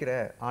ஓங்கி அடிக்கிற,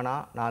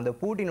 ஆனால் நான் அந்த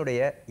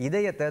பூட்டினுடைய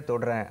இதயத்தை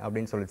தொடுறேன்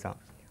அப்படின்னு சொல்லிச்சான்.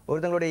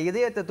 ஒருத்தங்களுடைய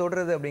இதயத்தை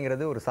தொடுறது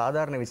அப்படிங்கிறது ஒரு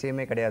சாதாரண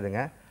விஷயமே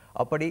கிடையாதுங்க.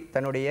 அப்படி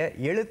தன்னுடைய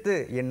எழுத்து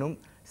என்னும்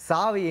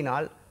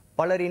சாவியினால்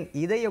பலரின்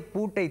இதய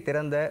பூட்டை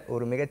திறந்த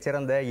ஒரு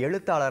மிகச்சிறந்த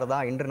எழுத்தாளர்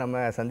தான் இன்று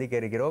நம்ம சந்திக்க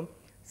இருக்கிறோம்.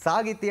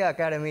 சாகித்ய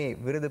அகாடமி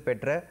விருது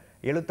பெற்ற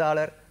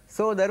எழுத்தாளர்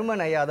சோ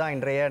தர்மன் ஐயா தான்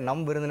இன்றைய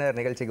நம் விருந்தினர்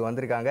நிகழ்ச்சிக்கு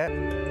வந்திருக்காங்க.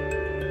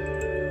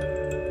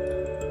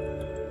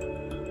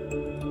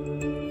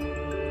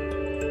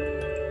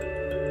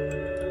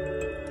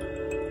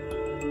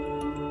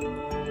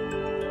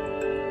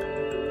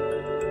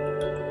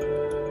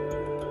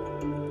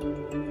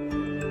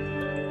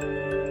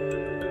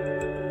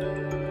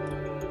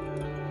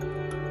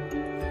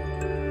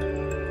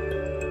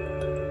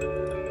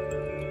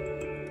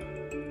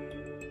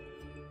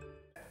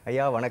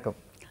 ஐயா வணக்கம்.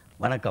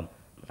 வணக்கம்.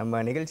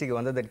 நம்ம நிகழ்ச்சிக்கு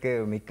வந்ததற்கு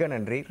மிக்க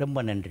நன்றி. ரொம்ப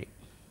நன்றி.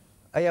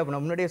 ஐயா இப்போ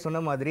நான் முன்னாடியே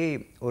சொன்ன மாதிரி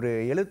ஒரு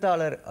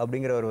எழுத்தாளர்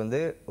அப்படிங்கிறவர் வந்து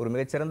ஒரு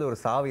மிகச்சிறந்த ஒரு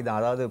சாவி தான்.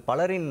 அதாவது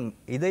பலரின்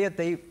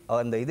இதயத்தை,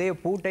 அந்த இதய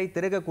பூட்டை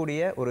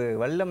திறக்கக்கூடிய ஒரு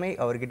வல்லமை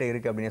அவர்கிட்ட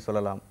இருக்குது அப்படின்னே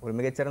சொல்லலாம். ஒரு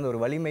மிகச்சிறந்த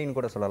ஒரு வலிமைன்னு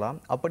கூட சொல்லலாம்.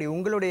 அப்படி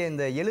உங்களுடைய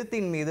இந்த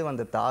எழுத்தின் மீது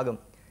வந்த தாகம்,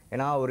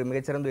 ஏன்னா ஒரு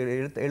மிகச்சிறந்த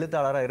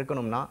எழுத்தாளராக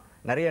இருக்கணும்னா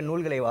நிறைய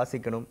நூல்களை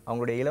வாசிக்கணும்,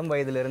 அவங்களுடைய இளம்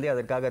வயதிலிருந்தே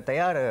அதற்காக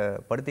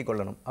தயார்படுத்தி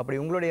கொள்ளணும். அப்படி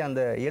உங்களுடைய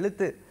அந்த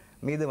எழுத்து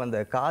மீது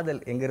வந்த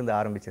காதல் எங்கிருந்து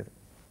ஆரம்பிச்சது?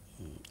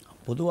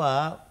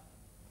 பொதுவாக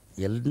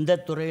எந்த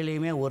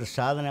துறையிலையுமே ஒரு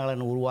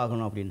சாதனையாளன்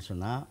உருவாகணும் அப்படின்னு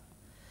சொன்னால்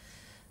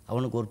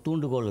அவனுக்கு ஒரு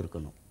தூண்டுகோல்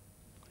இருக்கணும்.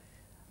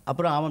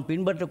 அப்புறம் அவன்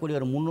பின்பற்றக்கூடிய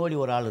ஒரு முன்னோடி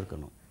ஒரு ஆள்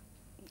இருக்கணும்.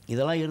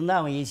 இதெல்லாம் இருந்தால்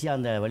அவன் ஈஸியாக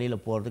அந்த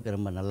வழியில் போகிறதுக்கு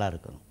ரொம்ப நல்லா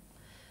இருக்கணும்.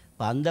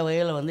 இப்போ அந்த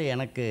வகையில் வந்து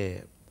எனக்கு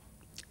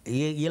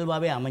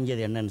இயல்பாகவே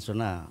அமைஞ்சது என்னன்னு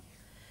சொன்னால்,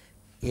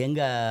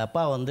 எங்கள்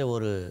அப்பா வந்து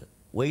ஒரு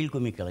ஒயில்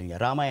கும்மி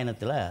கலைஞர்.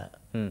 ராமாயணத்தில்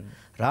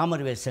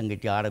ராமர் வேஷம்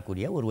கட்டி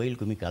ஆடக்கூடிய ஒரு ஒயில்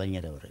கும்மி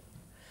கலைஞர்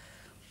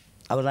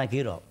அவர் தான்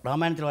ஹீரோ.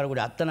 ராமாயணத்தில்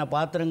வரக்கூடிய அத்தனை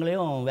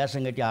பாத்திரங்களையும்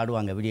வேஷம் கட்டி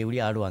ஆடுவாங்க, விடிய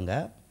விடிய ஆடுவாங்க.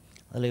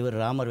 அதில் இவர்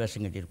ராமர்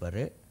வேஷம் கட்டியிருப்பார்.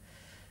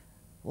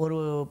 ஒரு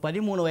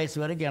 13 வயசு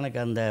வரைக்கும் எனக்கு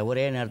அந்த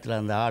ஒரே நேரத்தில்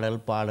அந்த ஆடல்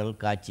பாடல்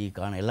காட்சி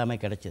காண எல்லாமே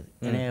கிடச்சிது.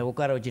 என்னை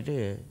உட்கார வச்சுட்டு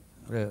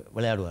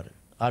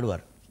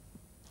ஆடுவார்.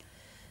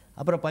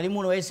 அப்புறம்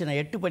 13 வயசு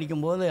நான் 8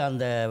 படிக்கும்போது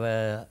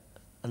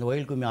அந்த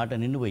ஒயில் கும்மி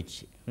ஆட்டம் நின்று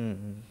போயிடுச்சு.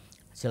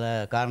 சில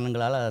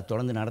காரணங்களால் அதை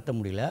தொடர்ந்து நடத்த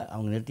முடியல,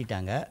 அவங்க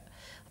நிறுத்திட்டாங்க.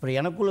 அப்புறம்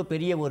எனக்குள்ள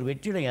பெரிய ஒரு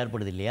வெற்றிடம்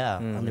ஏற்படுது இல்லையா,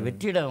 அந்த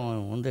வெற்றிடம்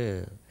வந்து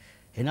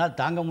என்னால்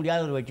தாங்க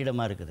முடியாத ஒரு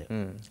வெற்றிடமாக இருக்குது.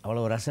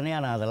 அவ்வளோ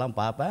ரசனையாக நான் அதெல்லாம்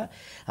பார்ப்பேன்.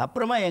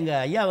 அப்புறமா எங்கள்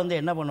ஐயா வந்து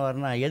என்ன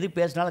பண்ணுவார்னா, எது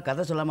பேசினாலும்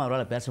கதை சொல்லாமல்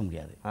அவரால் பேச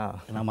முடியாது.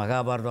 நான்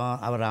மகாபாரதம்,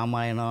 அவர்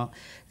ராமாயணம்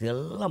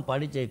இதெல்லாம்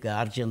படித்து,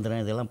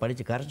 ஹரிச்சந்திரன் இதெல்லாம்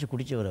படித்து கரைச்சி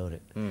குடித்தவர் அவர்.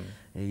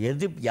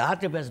 எது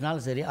யார்கிட்ட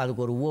பேசினாலும் சரி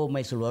அதுக்கு ஒரு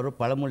உவமை சொல்லுவார்,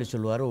 பழமொழி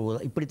சொல்லுவார்,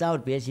 இப்படி தான்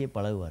அவர் பேசியே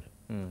பழகுவார்.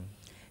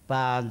 இப்போ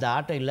அந்த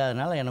ஆட்டம்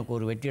இல்லாதனால எனக்கு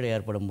ஒரு வெற்றிடம்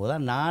ஏற்படும் போது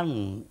தான்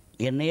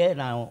என்னையே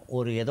நான்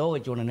ஒரு ஏதோ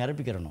வச்சு ஒன்று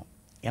நிரப்பிக்கிறணும்,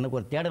 எனக்கு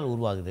ஒரு தேடல்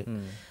உருவாகுது.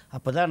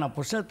 அப்போ தான் நான்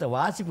புத்தகத்தை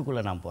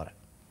வாசிப்புக்குள்ளே நான் போகிறேன்.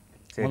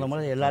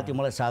 முதல்ல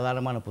எல்லாத்தையும்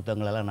சாதாரணமான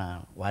புத்தகங்களெல்லாம்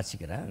நான்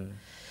வாசிக்கிறேன்.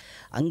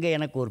 அங்கே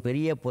எனக்கு ஒரு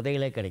பெரிய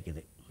புதையலே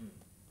கிடைக்குது.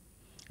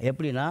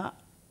 எப்படின்னா,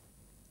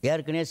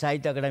 ஏற்கனவே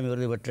சாகித்ய அகாடமி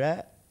விருது பெற்ற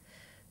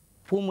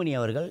பூமணி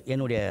அவர்கள்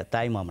என்னுடைய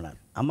தாய் மாமனார்,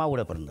 அம்மா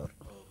கூட பிறந்தவர்.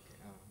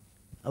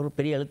 அவர்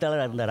பெரிய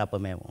எழுத்தாளராக இருந்தார்.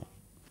 அப்போமே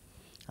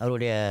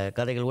அவருடைய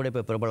கதைகள் கூட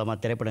இப்போ பிரபலமாக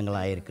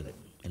திரைப்படங்கள் ஆகிருக்குது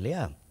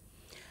இல்லையா.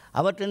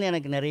 அவர்கிட்ட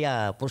எனக்கு நிறையா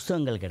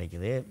புஸ்தகங்கள்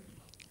கிடைக்குது,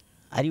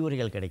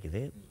 அறிவுரைகள்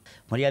கிடைக்குது.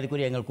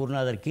 மரியாதைக்குரிய எங்கள்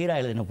குருநாதர் கீரா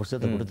எழுதின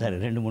புஸ்தகத்தை கொடுத்தாரு,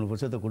 2-3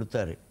 புஸ்தகத்தை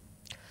கொடுத்தாரு.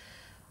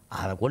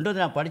 அதை கொண்டு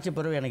வந்து நான் படித்த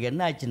பிறகு எனக்கு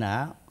என்ன ஆச்சுன்னா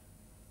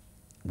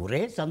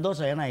ஒரே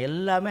சந்தோஷம். ஏன்னா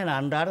எல்லாமே நான்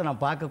அன்றாட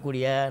நான்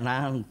பார்க்கக்கூடிய,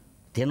 நான்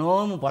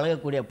தினமும்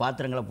பழகக்கூடிய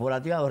பாத்திரங்களை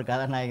பூராத்தையும் அவர்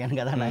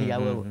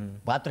கதாநாயகியாக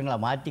பாத்திரங்களை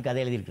மாற்றி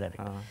கதை எழுதியிருக்கிறாரு.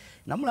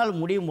 நம்மளால்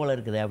முடியும் போல்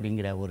இருக்குது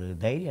அப்படிங்கிற ஒரு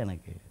தைரியம்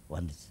எனக்கு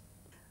வந்துச்சு.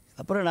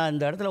 அப்புறம் நான்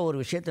இந்த இடத்துல ஒரு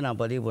விஷயத்தை நான்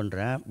பதிவு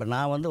பண்ணுறேன். இப்போ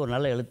நான் வந்து ஒரு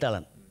நல்ல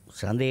எழுத்தாளன்,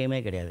 சந்தேகமே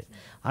கிடையாது.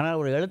 ஆனால்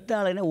ஒரு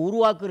எழுத்தாளனை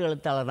உருவாக்குற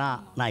எழுத்தாளனா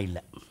நான்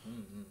இல்லை.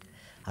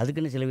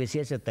 அதுக்குன்னு சில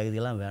விசேஷ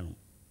தகுதியெல்லாம் வேணும்.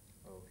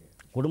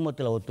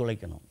 குடும்பத்தில்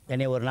ஒத்துழைக்கணும்.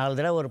 என்னை ஒரு 4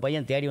 தடவை ஒரு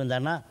பையன் தேடி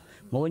வந்தான்னா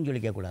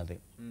முகஞ்சொலிக்கக்கூடாது.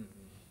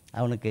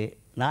 அவனுக்கு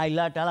நான்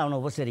இல்லாட்டாலும் அவனை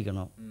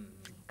உபசரிக்கணும்,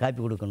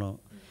 காப்பி கொடுக்கணும்,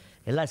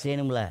 எல்லாம்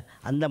செய்யணும்ல.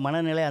 அந்த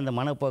மனநிலை, அந்த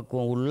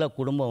மனப்பக்குவம் உள்ள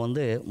குடும்பம்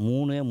வந்து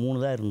 3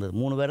 தான் இருந்தது.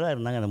 3 பேர் தான்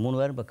இருந்தாங்க. அந்த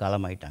 3 பேரும் இப்போ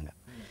காலமாயிட்டாங்க.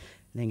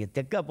 நீங்கள்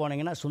தெற்கா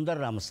போனீங்கன்னா சுந்தர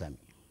ராமசாமி,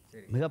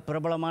 மிக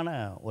பிரபலமான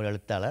ஒரு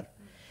எழுத்தாளர்.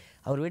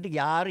 அவர் வீட்டுக்கு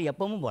யாரும்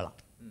எப்பவும் போகலாம்,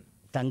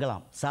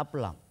 தங்கலாம்,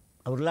 சாப்பிட்லாம்,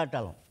 அவர்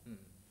இல்லாட்டாலும்.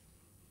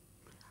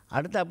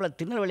 அடுத்தாப்பில்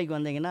திருநெல்வேலிக்கு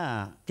வந்தீங்கன்னா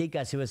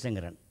தீகா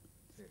சிவசங்கரன்,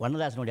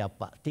 வண்ணதாசனுடைய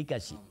அப்பா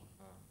தீகாசி.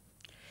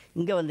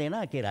 இங்கே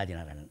வந்தீங்கன்னா கே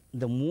ராஜநாராயணன்.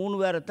 இந்த 3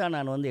 பேரை தான்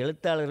நான் வந்து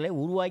எழுத்தாளர்களே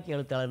உருவாக்கி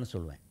எழுத்தாளர்னு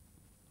சொல்லுவேன்.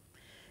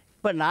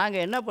 இப்போ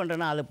நாங்கள் என்ன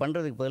பண்ணுறோன்னா, அது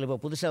பண்ணுறதுக்கு பதில் இப்போ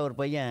புதுசாக ஒரு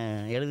பையன்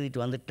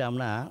எழுதிட்டு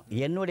வந்துட்டோம்னா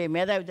என்னுடைய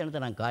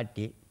மேதாவித்தனத்தை நான்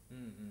காட்டி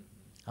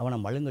அவனை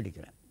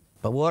மழுங்கடிக்கிறேன்.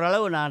 இப்போ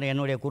ஓரளவு நான்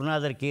என்னுடைய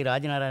குருநாதர் கி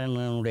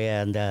ராஜநாராயணனுடைய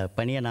அந்த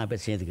பணியை நான் இப்போ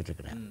செய்துக்கிட்டு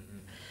இருக்கிறேன்.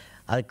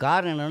 அதுக்கு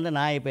காரணம் என்ன வந்து,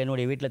 நான் இப்போ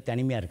என்னுடைய வீட்டில்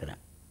தனிமையாக இருக்கிறேன்.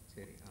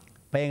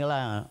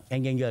 பையங்களாம்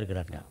எங்கெங்கேயோ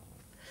இருக்கிறாங்க.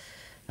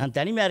 நான்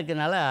தனிமையாக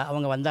இருக்கிறதுனால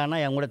அவங்க வந்தாங்கன்னா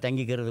என் கூட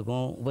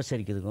தங்கிக்கிறதுக்கும்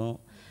உபசரிக்கிறதுக்கும்,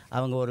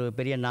 அவங்க ஒரு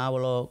பெரிய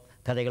நாவலோ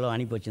கதைகளோ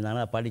அனுப்பி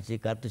வச்சுருந்தாங்கன்னா படித்து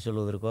கருத்து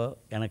சொல்வதற்கோ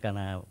எனக்கான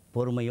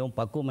பொறுமையும்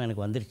பக்குவமும்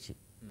எனக்கு வந்துருச்சு.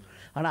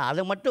 ஆனால்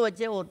அதை மட்டும்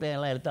வச்சே ஒருத்தர்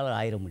எல்லாம் எழுத்தாளர்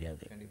ஆயிட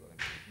முடியாது.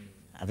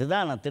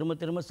 அதுதான் நான் திரும்ப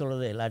திரும்ப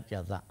சொல்கிறது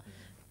எல்லாத்தையும். அதுதான்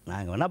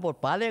நாங்கள் வேணால் இப்போ ஒரு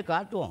பாதையை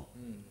காட்டுவோம்,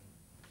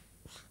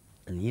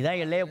 நீ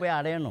தான் எல்லையை போய்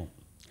அடையணும்.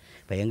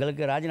 இப்போ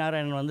எங்களுக்கு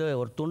ராஜநாராயணன் வந்து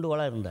ஒரு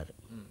தூண்டுகோலாக இருந்தார்.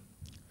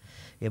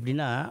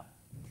 எப்படின்னா,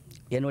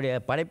 என்னுடைய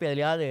படைப்பு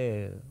எதுலையாவது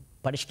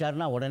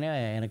படிச்சிட்டாருன்னா உடனே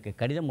எனக்கு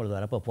கடிதம்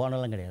எழுதுவார். அப்போ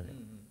போனெல்லாம் கிடையாது.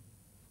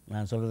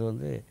 நான் சொல்கிறது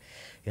வந்து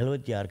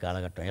 76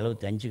 காலகட்டம்,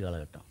 75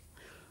 காலகட்டம்.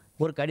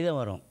 ஒரு கடிதம்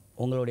வரும்,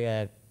 உங்களுடைய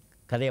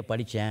கதையை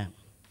படித்தேன்,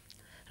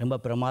 ரொம்ப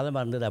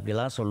பிரமாதமாக இருந்தது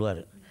அப்படிலாம்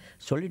சொல்லுவார்.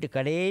 சொல்லிவிட்டு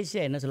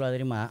கடைசியாக என்ன சொல்லுவார்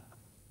தெரியுமா,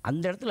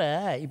 அந்த இடத்துல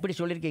இப்படி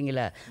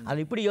சொல்லியிருக்கீங்களே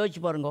அது இப்படி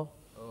யோசிச்சு பாருங்கோ.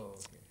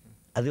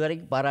 அது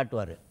வரைக்கும்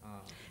பாராட்டுவார்.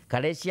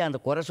 கடைசியாக அந்த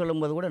குறை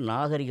சொல்லும்போது கூட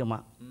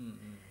நாகரிகமாக,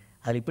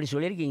 அது இப்படி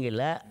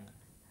சொல்லியிருக்கீங்கல்ல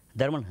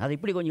தர்மன், அதை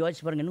இப்படி கொஞ்சம்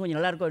யோசிச்சு பாருங்கள், இன்னும் கொஞ்சம்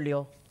நல்லா இருக்கோ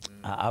இல்லையோ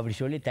அப்படி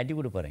சொல்லி தட்டி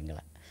கொடுப்பாரு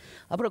எங்களை.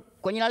 அப்புறம்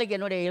கொஞ்ச நாளைக்கு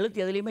என்னுடைய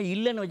எழுத்து எதுலேயுமே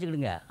இல்லைன்னு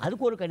வச்சுக்கிடுங்க,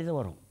 அதுக்கு ஒரு கடிதம்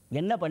வரும்,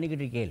 என்ன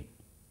பண்ணிக்கிட்டு இருக்கேள்,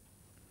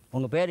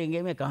 உங்கள் பேர்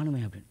எங்கேயுமே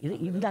காணுமே அப்படின்னு.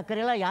 இந்த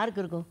அக்கறையெல்லாம்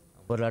யாருக்கு இருக்கும்?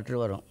 ஒரு லெட்ரு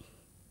வரும்,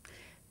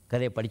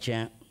 கதையை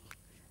படித்தேன்,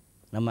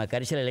 நம்ம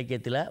கரிசல்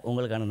இலக்கியத்தில்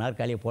உங்களுக்கான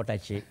நாற்காலியை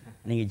போட்டாச்சு,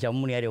 நீங்கள்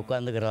ஜம்முன்னு ஏறி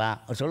உட்காந்துக்கலாம்.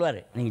 அவர்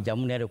சொல்லுவார், நீங்கள்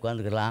ஜம்முன்னு ஏறி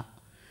உட்காந்துக்கலாம்,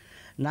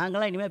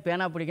 நாங்களாம் இனிமேல்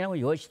பேனா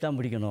பிடிக்கணும் யோசிச்சு தான்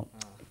பிடிக்கணும்,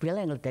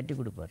 இப்படியெல்லாம் எங்களுக்கு தட்டி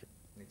கொடுப்பாரு.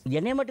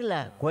 என்னைய மட்டும் இல்லை,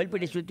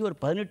 கோயில்பேட்டை சுற்றி ஒரு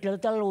 18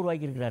 எழுத்தாளர்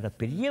உருவாக்கியிருக்கிறாரு.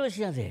 பெரிய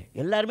விஷயம் அது.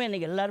 எல்லாருமே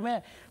இன்றைக்கி எல்லாருமே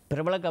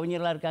பிரபல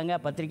கவிஞர்களாக இருக்காங்க,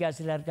 பத்திரிகை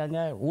ஆசிரியராக இருக்காங்க,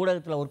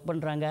 ஊடகத்தில் ஒர்க்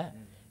பண்ணுறாங்க.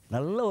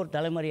 நல்ல ஒரு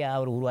தலைமுறையை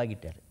அவர்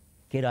உருவாக்கிட்டார்,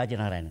 கே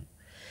ராஜநாராயணன்.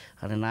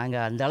 ஆனால்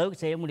நாங்கள் அந்த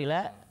அளவுக்கு செய்ய முடியல,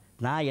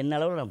 நான் என்ன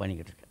அளவில் நான்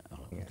பண்ணிக்கிட்டு இருக்கேன்.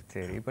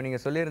 சரி, இப்போ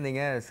நீங்கள்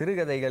சொல்லியிருந்தீங்க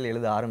சிறுகதைகள்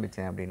எழுத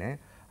ஆரம்பித்தேன் அப்படின்னு.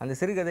 அந்த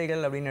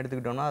சிறுகதைகள் அப்படின்னு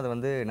எடுத்துக்கிட்டோம்னா அது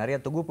வந்து நிறைய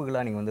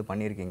தொகுப்புகளாக நீங்கள் வந்து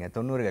பண்ணியிருக்கீங்க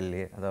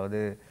 90கள்லேயே, அதாவது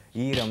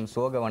ஈரம்,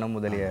 சோகவனம்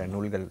முதலிய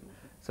நூல்கள்.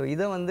 ஸோ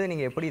இதை வந்து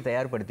நீங்கள் எப்படி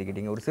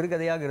தயார்படுத்திக்கிட்டீங்க? ஒரு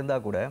சிறுகதையாக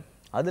இருந்தால் கூட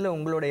அதில்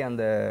உங்களுடைய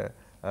அந்த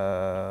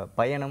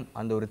பயணம்,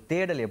 அந்த ஒரு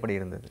தேடல் எப்படி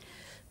இருந்தது?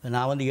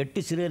 நான் வந்து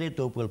 8 சிறுகதை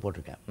தொகுப்புகள்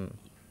போட்டிருக்கேன்.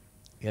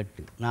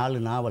 8,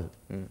 4 நாவல்,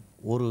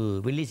 ஒரு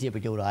வில்லிசையை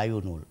பற்றிய ஒரு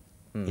ஆய்வு நூல்.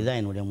 இதுதான்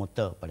என்னுடைய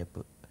மொத்த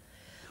படைப்பு.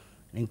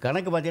 நீங்கள்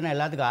கணக்கு பார்த்தீங்கன்னா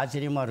எல்லாத்துக்கும்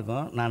ஆச்சரியமாக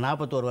இருக்கும். நான்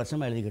 41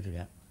 வருஷமாக எழுதிக்கிட்டு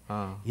இருக்கேன்.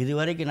 இது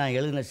வரைக்கும் நான்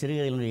எழுதின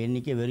சிறுகதைகளுடைய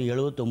எண்ணிக்கை வெறும்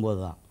 79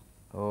 தான்.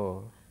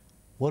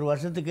 ஒரு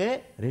வருஷத்துக்கு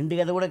 2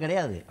 கதை கூட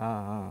கிடையாது.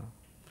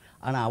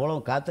 ஆனால் அவ்வளோ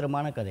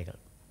காத்திரமான கதைகள்.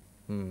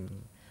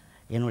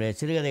 என்னுடைய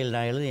சிறுகதைகள்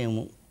நான் எழுதி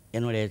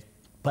என்னுடைய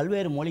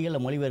பல்வேறு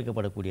மொழிகளில்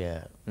மொழிபெயர்க்கப்படக்கூடிய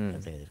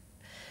கதைகள்.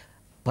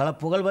 பல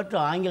புகழ்பெற்ற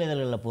ஆங்கில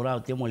இதழ்களில்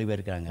புறாத்தையும்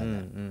மொழிபெயர்க்கிறாங்க.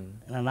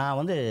 நான்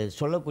வந்து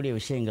சொல்லக்கூடிய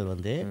விஷயங்கள்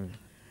வந்து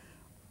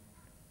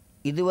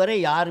இதுவரை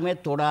யாருமே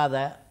தொடாத,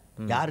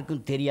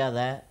 யாருக்கும் தெரியாத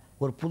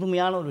ஒரு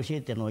புதுமையான ஒரு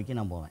விஷயத்தை நோக்கி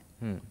நான் போவேன்.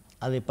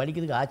 அதை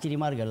படிக்கிறதுக்கு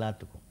ஆச்சரியமாக இருக்குது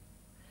எல்லாத்துக்கும்.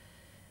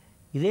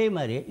 இதே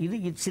மாதிரி இது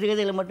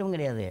சிறுகதையில் மட்டும்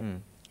கிடையாது.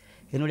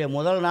 என்னுடைய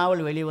முதல்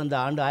நாவல் வெளிவந்த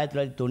ஆண்டு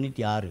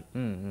 1996,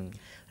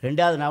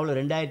 2வது நாவல்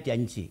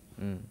 2005,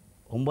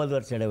 9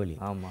 வருஷ இடைவெளி.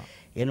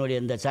 என்னுடைய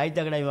இந்த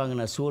சாகித்ய அகாடமி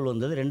வாங்கின சூழ்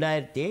வந்தது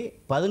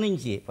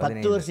 2015,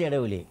 10 வருஷ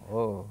இடைவெளி.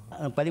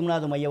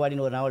 13வது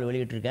மையவாடின்னு ஒரு நாவல்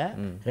வெளியிட்டிருக்கேன்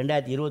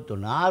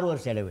 2021, 6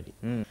 வருஷ இடைவெளி.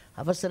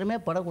 அவசரமே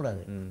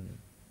படக்கூடாது.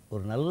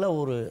 ஒரு நல்ல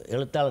ஒரு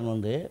எழுத்தாளன்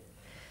வந்து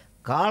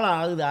காலம்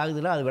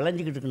ஆகுதுன்னா அது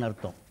விளைஞ்சிக்கிட்டு இருக்குன்னு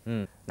அர்த்தம்.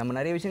 நம்ம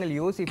நிறைய விஷயங்கள்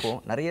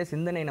யோசிப்போம், நிறைய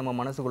சிந்தனை நம்ம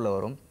மனசுக்குள்ளே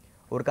வரும்.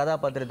 ஒரு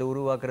கதாபாத்திரத்தை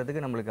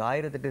உருவாக்குறதுக்கு நம்மளுக்கு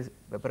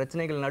 1008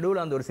 பிரச்சனைகள்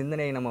நடுவில் அந்த ஒரு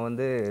சிந்தனையை நம்ம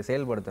வந்து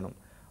செயல்படுத்தணும்.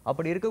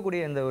 அப்படி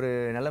இருக்கக்கூடிய இந்த ஒரு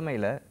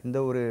நிலைமையில் இந்த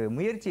ஒரு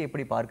முயற்சி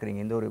எப்படி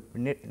பார்க்குறீங்க? இந்த ஒரு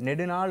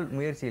நெடுநாள்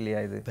முயற்சி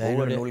இல்லையா இது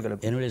ஒவ்வொரு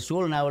நூல்களுக்கும்? என்னுடைய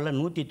சூழ் நாவலில்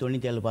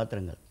 197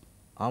 பாத்திரங்கள்.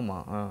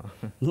 ஆமாம்,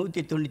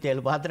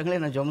 197 பாத்திரங்களே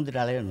நான்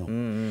சுமந்துட்டு அலையணும்.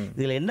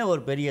 இதில் என்ன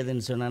ஒரு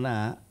பெரியதுன்னு சொன்னேன்னா,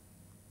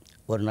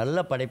 ஒரு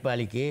நல்ல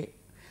படைப்பாளிக்கு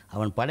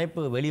அவன்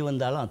படைப்பு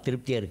வெளிவந்தாலும்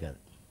திருப்தியாக இருக்காது.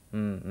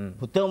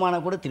 புத்தகமான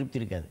கூட திருப்தி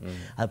இருக்காது.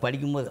 அது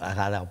படிக்கும்போது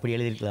அதை அப்படி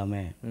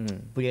எழுதியிருக்கலாமே,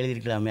 இப்படி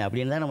எழுதியிருக்கலாமே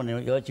அப்படின்னு தான்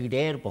நம்ம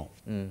யோசிச்சுக்கிட்டே இருப்போம்.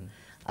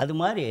 அது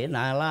மாதிரி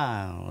நான்லாம்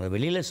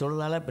வெளியில்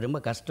சொல்கிறதால இப்போ ரொம்ப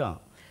கஷ்டம்.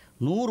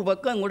 100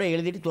 பக்கம் கூட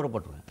எழுதிட்டு தூர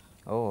போட்டுருவேன்.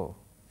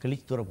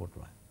 கிழிச்சு தூர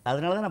போட்டுருவேன்.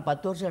 அதனால தான் நான்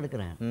 10 வருஷம்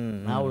எடுக்கிறேன்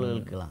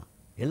நாவல்களுக்கெல்லாம்.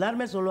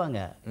 எல்லாருமே சொல்லுவாங்க,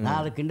 நான்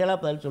அதை கிண்டலாக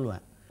பதில்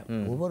சொல்லுவேன்.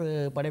 ஒவ்வொரு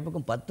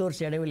படைப்புக்கும் 10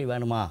 வருஷம் இடைவெளி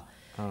வேணுமா,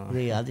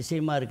 இது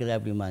அதிசயமாக இருக்குது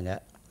அப்படிம்பாங்க.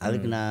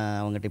 அதுக்கு நான்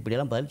அவங்ககிட்ட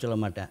இப்படியெல்லாம் பதில் சொல்ல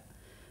மாட்டேன்.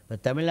 இப்போ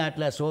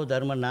தமிழ்நாட்டில் சோ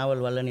தர்மன்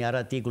நாவல் வல்லன்னு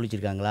யாராவது தீ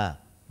குளிச்சிருக்காங்களா,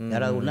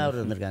 யாராவது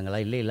உண்ணாவிரதம் இருந்திருக்காங்களா?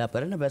 இல்லை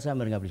அப்புறம் என்ன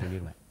பேசாமல் இருங்க அப்படி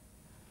சொல்லிடுவேன்.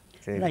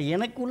 ஏன்னா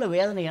எனக்குள்ள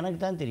வேதனை எனக்கு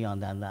தான் தெரியும்.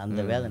 அந்த அந்த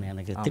அந்த வேதனை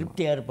எனக்கு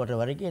திருப்தி ஏற்படுற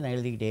வரைக்கும் நான்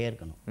எழுதிக்கிட்டே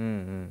இருக்கணும்.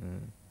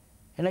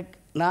 எனக்கு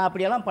நான்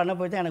அப்படியெல்லாம் பண்ண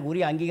போய் தான் எனக்கு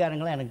உரிய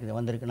அங்கீகாரங்களாம் எனக்கு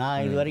வந்திருக்கு.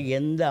 நான் இதுவரை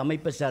எந்த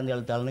அமைப்பை சார்ந்த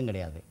எழுத்தாளனும்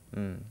கிடையாது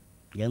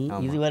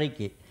இது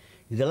வரைக்கும்.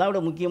 இதெல்லாம் விட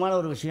முக்கியமான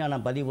ஒரு விஷயம்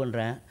நான் பதிவு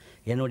பண்ணுறேன்.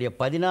 என்னுடைய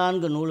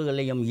 14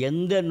 நூல்களையும்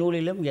எந்த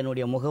நூலிலும்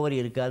என்னுடைய முகவரி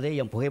இருக்காது,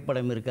 என்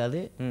புகைப்படம் இருக்காது,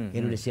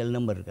 என்னுடைய செல்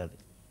நம்பர் இருக்காது,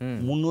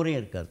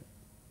 முன்னுரையும் இருக்காது,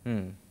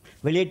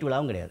 வெளியீட்டு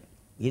விழாவும் கிடையாது.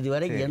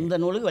 இதுவரை எந்த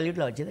நூலுக்கும்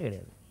வெளியீட்டில் வச்சதே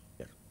கிடையாது.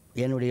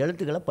 என்னுடைய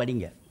எழுத்துக்களை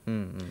படிங்க.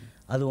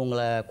 அது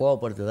உங்களை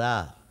கோவப்படுத்துதா,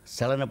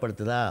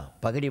 சலனப்படுத்துதா,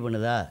 பகடி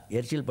பண்ணுதா,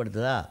 எரிச்சல்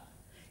படுத்துதா,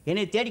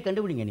 என்னை தேடி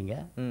கண்டுபிடிங்க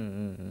நீங்கள்.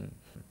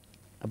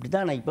 அப்படி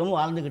தான் நான் இப்போவும்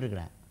வாழ்ந்துக்கிட்டு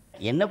இருக்கிறேன்.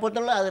 என்னை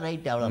பொறுத்தவரை அது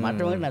ரைட்டு, அவ்வளோ.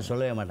 மற்றவங்க நான்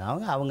சொல்லவே மாட்டேன்.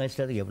 அவங்க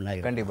இஷ்டத்துக்கு எப்படின்னா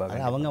கண்டிப்பாக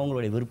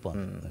அவங்களுடைய விருப்பம்.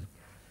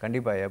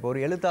 கண்டிப்பாக. இப்போ ஒரு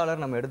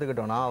எழுத்தாளர் நம்ம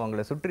எடுத்துக்கிட்டோம்னா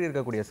அவங்கள சுற்றி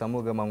இருக்கக்கூடிய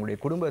சமூகம், அவங்களுடைய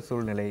குடும்ப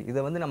சூழ்நிலை, இதை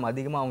வந்து நம்ம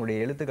அதிகமாக அவங்களுடைய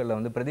எழுத்துக்களில்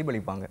வந்து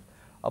பிரதிபலிப்பாங்க.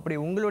 அப்படி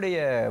உங்களுடைய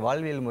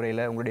வாழ்வியல்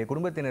முறையில் உங்களுடைய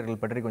குடும்பத்தினர்கள்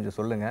பற்றி கொஞ்சம்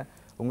சொல்லுங்கள்.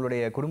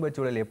 உங்களுடைய குடும்பச்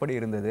சூழல் எப்படி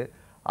இருந்தது,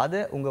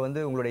 அதை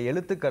உங்களுடைய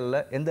எழுத்துக்களில்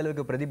எந்த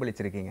அளவுக்கு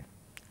பிரதிபலிச்சிருக்கீங்க?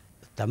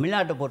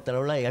 தமிழ்நாட்டை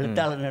பொறுத்தளவில்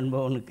எழுத்தாளர்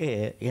என்பவனுக்கு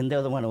எந்த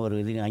விதமான ஒரு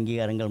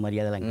அங்கீகாரங்கள்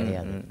மரியாதைலாம்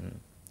கிடையாது.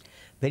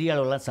 பெரிய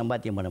அளவுலாம்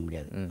சம்பாத்தியம் பண்ண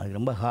முடியாது. அதுக்கு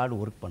ரொம்ப ஹார்ட்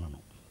ஒர்க்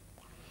பண்ணணும்.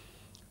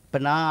 இப்போ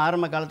நான்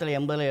ஆரம்ப காலத்தில்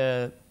 80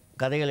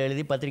 கதைகள்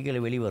எழுதி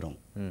பத்திரிக்கையில் வெளிவரும்.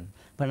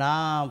 இப்போ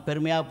நான்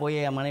பெருமையாக போய்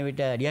என்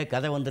மனைவிட்ட அடியா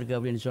கதை வந்திருக்கு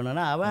அப்படின்னு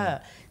சொன்னேன்னா, அவள்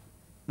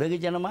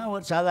வெகுஜனமாக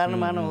ஒரு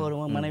சாதாரணமான ஒரு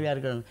மனைவியாக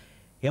இருக்கிற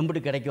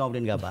எம்பிட்டு கிடைக்கும்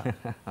அப்படின்னு கேட்பா.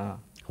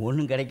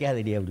 ஒன்றும்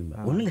கிடைக்காதுடி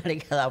அப்படின்பா. ஒன்றும்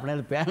கிடைக்காது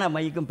அப்படின்னா பேனா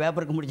மைக்கும்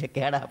பேப்பருக்கு முடிச்ச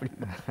கேடா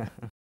அப்படின்பா.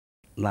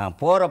 நான்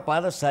போகிற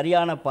பாதை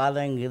சரியான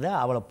பாதைங்கிறத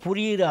அவளை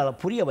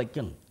புரிய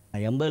வைக்கணும்.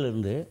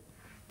 80லேருந்து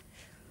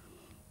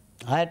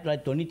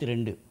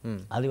 1992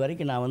 அது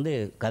வரைக்கும் நான் வந்து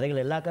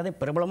கதைகள் எல்லா கதையும்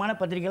பிரபலமான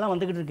பத்திரிக்கைலாம்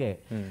வந்துக்கிட்டு இருக்கு.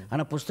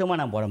 ஆனால் புஸ்தகமாக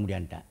நான் போட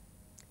முடியான்ட்டேன்.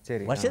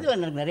 சரி. வசதிகள்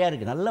எனக்கு நிறையா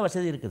இருக்குது, நல்ல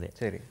வசதி இருக்குது.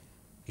 சரி.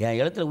 என்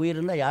எழுத்துல உயிர்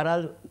இருந்தால்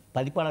யாராவது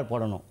பதிப்பாளர்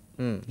போடணும்,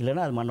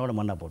 இல்லைன்னா அது மண்ணோட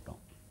மண்ணாக போட்டோம்.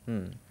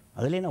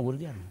 அதுலேயே நான்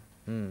உறுதியாக இருந்தேன்.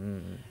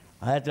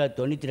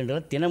 1992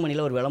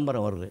 தினமணியில் ஒரு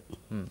விளம்பரம் வருது.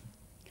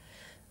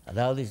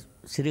 அதாவது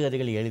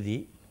சிறுகதைகள் எழுதி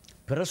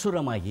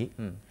பிரசுரமாகி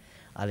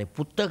அதை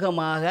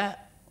புத்தகமாக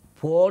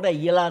போட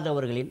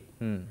இயலாதவர்களின்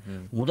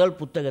முதல்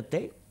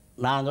புத்தகத்தை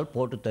நாங்கள்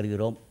போட்டு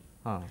தருகிறோம்.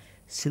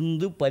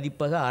 சிந்து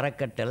பதிப்பக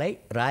அறக்கட்டளை,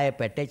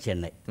 ராயப்பேட்டை,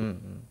 சென்னை.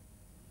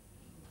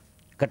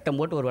 கட்டம்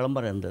போட்டு ஒரு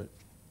விளம்பரம் இருந்தது.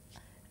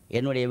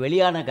 என்னுடைய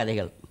வெளியான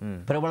கதைகள்,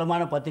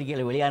 பிரபலமான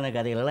பத்திரிகையில் வெளியான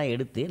கதைகளெல்லாம்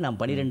எடுத்து நான்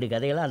 12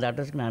 கதைகளை அந்த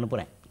அட்ரஸ்க்கு நான்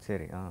அனுப்புகிறேன்.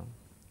 சரி.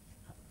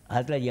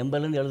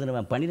 1980லேருந்து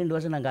எழுதுனேன். 12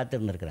 வருஷம் நான்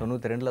காத்திருந்துருக்கிறேன்.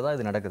 92 தான்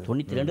இது நடக்குது.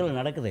 92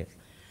 நடக்குது.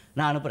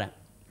 நான் அனுப்புகிறேன்.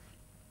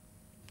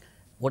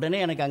 உடனே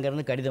எனக்கு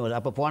அங்கேருந்து கடிதம் வருது.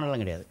 அப்போ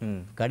ஃபோனெல்லாம் கிடையாது.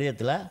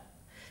 கடிதத்தில்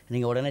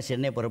நீங்கள் உடனே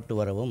சென்னை புறப்பட்டு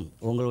வரவும்,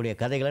 உங்களுடைய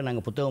கதைகளை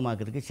நாங்கள்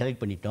புத்தகமாக்கிறதுக்கு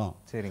செலக்ட் பண்ணிட்டோம்,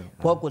 சரிங்க,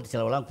 போக்குவரத்து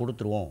செலவெல்லாம்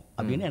கொடுத்துருவோம்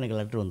அப்படின்னு எனக்கு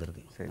லெட்ரு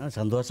வந்திருக்கு. நான்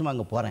சந்தோஷமாக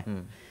அங்கே போகிறேன்.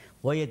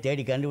 போய்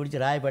தேடி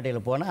கண்டுபிடிச்சி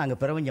ராயப்பேட்டையில் போனால் அங்கே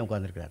பிரபஞ்சம்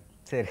உட்காந்துருக்கிறார்.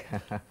 சரி.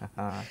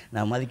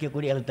 நான்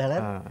மதிக்கக்கூடிய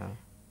எழுத்தாளர்,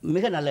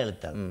 மிக நல்ல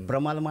எழுத்தாளர்,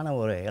 பிரமாதமான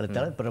ஒரு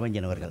எழுத்தாளர்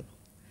பிரபஞ்சன் அவர்கள்.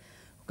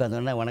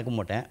 உட்காந்தோன்னா வணக்கம்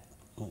போட்டேன்.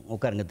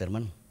 உட்காருங்க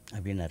தர்மன்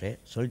அப்படின்னாரு.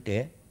 சொல்லிட்டு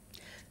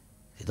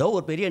ஏதோ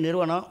ஒரு பெரிய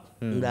நிறுவனம்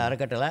இந்த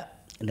அறக்கட்டளை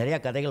நிறையா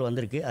கதைகள்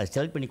வந்திருக்கு, அதை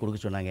செலக்ட் பண்ணி கொடுக்க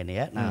சொன்னாங்க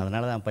என்னைய. நான்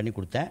அதனால தான் பண்ணி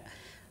கொடுத்தேன்.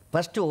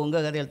 ஃபஸ்ட்டு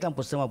உங்கள் கதையில் தான்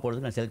புஸ்தகமாக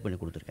போடுறதுக்கு நான் செலக்ட் பண்ணி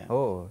கொடுத்துருக்கேன். ஓ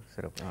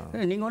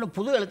சிறப்பு. நீங்கள் ஒன்றும்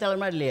புது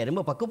எழுத்தாளர் மாதிரி இல்லையா,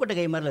 ரொம்ப பக்குப்பட்ட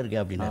கை மாதிரில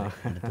இருக்குது அப்படின்னாரு.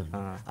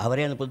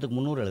 அவரே அந்த புத்தகத்துக்கு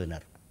 300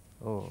 எழுதினார்.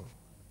 ஓ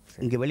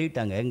இங்கே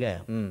வெளியிட்டாங்க. எங்கே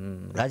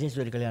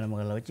ராஜேஸ்வரி கல்யாண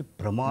மகளில் வச்சு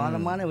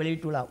பிரமாதமான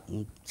வெளியீட்டு விழா.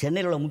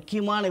 சென்னையில் உள்ள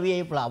முக்கியமான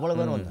விஐபியில் அவ்வளோ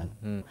பேரும் வந்தாங்க.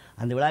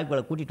 அந்த விழாவுக்கு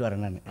அவளை கூட்டிகிட்டு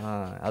வரேன் நான்.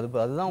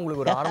 அதுதான்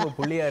உங்களுக்கு ஒரு ஆரம்ப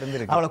புள்ளியாக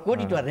இருந்திருக்கு. அவளை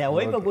கூட்டிகிட்டு வரேன், என்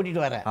ஒய்ஃபை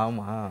கூட்டிகிட்டு வரேன்.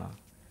 ஆமாம்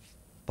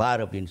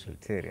பாரு அப்படின்னு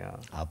சொல்லி. சரி.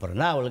 அப்புறம்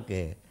தான் அவளுக்கு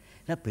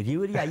ஏன்னா பெரிய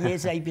பெரிய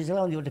ஐஏஎஸ்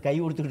ஐபிஎஸ்லாம் வந்து இவர்கிட்ட கை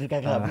கொடுத்துக்கிட்டு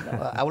இருக்காங்க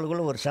அப்படின்னு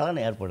அவளுக்குள்ள ஒரு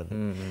சலனம் ஏற்படுது.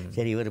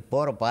 சரி, இவர்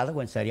போகிற பாதை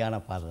கொஞ்சம் சரியான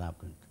பாதை தான்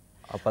அப்படின்ட்டு.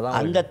 அப்போ தான்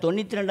அந்த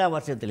 92ஆம்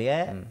வருஷத்துலேயே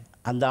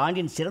அந்த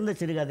ஆண்டின் சிறந்த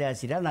சிறுகதை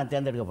ஆசிரியராக நான்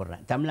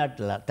தேர்ந்தெடுக்கப்படுறேன்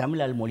தமிழ்நாட்டில்,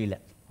 தமிழ் மொழியில்.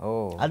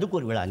 அதுக்கு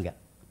ஒரு விழா அங்கே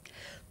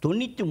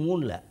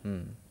 93ல்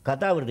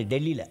கதா விருது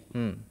டெல்லியில்.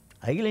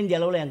 அகில இந்திய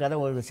அளவில் என் கதை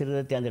ஒரு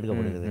சிறுகதை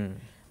தேர்ந்தெடுக்கப்படுகிறது.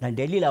 நான்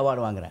டெல்லியில்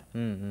அவார்டு வாங்குகிறேன்.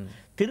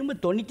 திரும்ப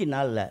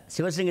 94ல்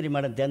சிவசங்கரி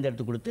மேடம்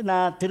தேர்ந்தெடுத்து கொடுத்து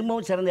நான்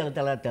திரும்பவும் சிறந்த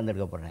எழுத்தாளர்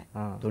தேர்ந்தெடுக்கப்படுறேன்.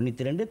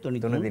 92,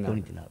 93,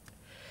 94.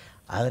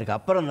 அதற்கு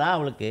அப்புறம் தான்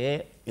அவளுக்கு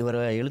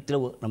இவரை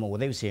எழுத்தில் நம்ம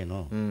உதவி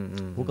செய்யணும்,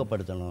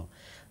 ஊக்கப்படுத்தணும்,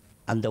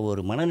 அந்த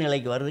ஒரு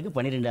மனநிலைக்கு வர்றதுக்கு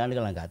 12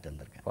 ஆண்டுகள் நான்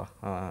காத்திருந்திருக்கேன்.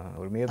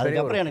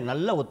 அதுக்கப்புறம் எனக்கு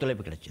நல்ல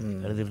ஒத்துழைப்பு கிடைச்சிது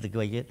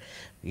எழுதுறதுக்கு.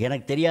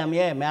 எனக்கு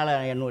தெரியாமையே மேலே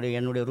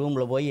என்னுடைய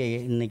ரூமில் போய்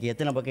இன்றைக்கி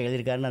எத்தனை பக்கம்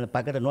எழுதியிருக்காருன்னு அந்த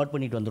பக்கத்தை நோட்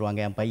பண்ணிட்டு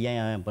வந்துடுவாங்க என் பையன்,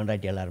 என்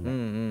பொண்டாட்டி எல்லாருமே.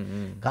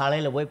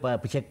 காலையில்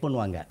போய் செக்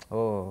பண்ணுவாங்க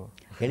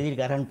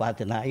எழுதியிருக்காரான்னு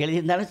பார்த்து. நான்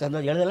எழுதியிருந்தாலும்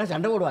சந்தோஷம், எழுதலாம்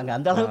சண்டை போடுவாங்க.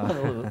 அந்த அளவுக்கு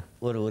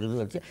ஒரு இது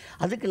வச்சு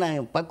அதுக்கு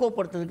நான்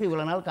பக்குவப்படுத்துறதுக்கு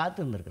இவ்வளோ நாள்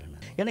காத்திருந்துருக்கிறேன்.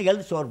 நான் எனக்கு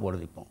எழுதி சோறு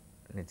போடுது. இப்போ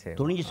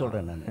துணிஞ்சு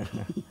சொல்கிறேன் நான்.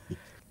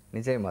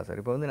 நிச்சயமா சார்.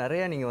 இப்போ வந்து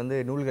நிறையா நீங்கள் வந்து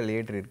நூல்கள்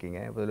ஏற்றிருக்கீங்க.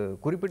 இப்போ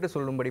குறிப்பிட்டு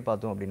சொல்லும்படி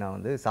பார்த்தோம் அப்படின்னா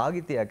வந்து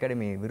சாகித்ய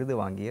அகாடமி விருது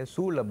வாங்கிய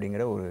சூல்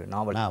அப்படிங்கிற ஒரு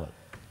நாவல்.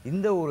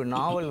 இந்த ஒரு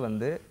நாவல்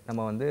வந்து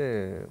நம்ம வந்து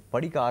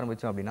படிக்க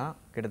ஆரம்பித்தோம் அப்படின்னா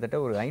கிட்டத்தட்ட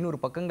ஒரு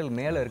 500 பக்கங்கள்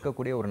மேலே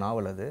இருக்கக்கூடிய ஒரு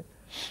நாவல் அது.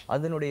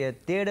 அதனுடைய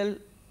தேடல்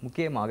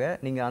முக்கியமாக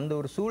நீங்கள் அந்த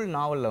ஒரு சூழ்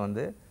நாவலில்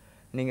வந்து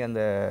நீங்கள்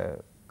அந்த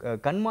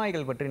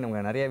கண்மாய்கள் பற்றி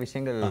நம்ம நிறைய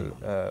விஷயங்கள்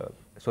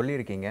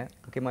சொல்லியிருக்கீங்க.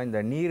 முக்கியமாக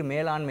இந்த நீர்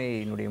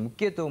மேலாண்மையினுடைய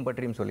முக்கியத்துவம்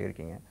பற்றியும்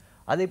சொல்லியிருக்கீங்க.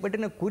 அதை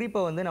பற்றின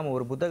குறிப்பை வந்து நம்ம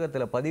ஒரு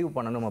புத்தகத்தில் பதிவு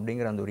பண்ணணும்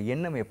அப்படிங்கிற அந்த ஒரு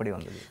எண்ணம் எப்படி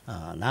வந்தது?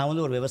 நான்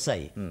வந்து ஒரு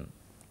விவசாயி.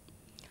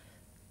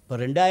 இப்போ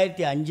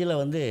 2005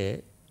 வந்து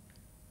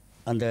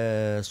அந்த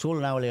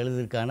சூழ் நாவல்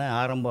எழுதுறதுக்கான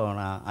ஆரம்பம்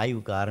நான்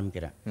ஆய்வுக்கு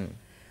ஆரம்பிக்கிறேன்.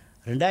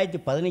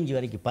 2015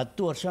 வரைக்கும்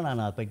 10 வருஷம்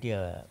நான் அதை பற்றிய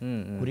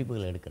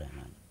குறிப்புகள் எடுக்கிறேன்.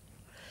 நான்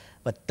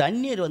இப்போ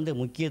தண்ணீர் வந்து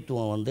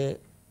முக்கியத்துவம் வந்து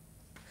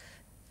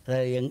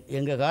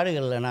எங்கள்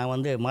காடுகளில் நான்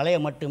வந்து மலையை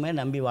மட்டுமே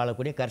நம்பி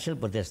வாழக்கூடிய கர்ஷல்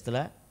பிரதேசத்தில்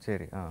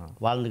சரி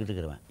வாழ்ந்துக்கிட்டு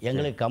இருக்கிறேன்.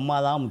 எங்களுக்கு கம்மா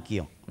தான்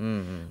முக்கியம்.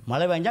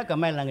 மழை பெஞ்சால்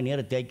கம்மாயில் நாங்கள்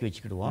நீரை தேக்கி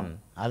வச்சுக்கிடுவோம்.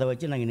 அதை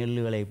வச்சு நாங்கள்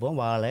நெல் விளைவிப்போம்,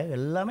 வாழை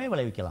எல்லாமே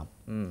விளைவிக்கலாம்.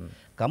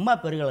 கம்மா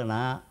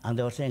பெருகலைன்னா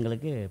அந்த வருஷம்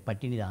எங்களுக்கு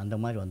பட்டினி தான், அந்த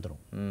மாதிரி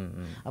வந்துடும்.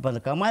 அப்போ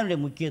அந்த கம்மாயினுடைய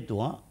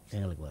முக்கியத்துவம்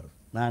எங்களுக்கு வரும்.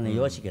 நான்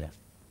யோசிக்கிறேன்,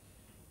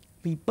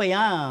 இப்போ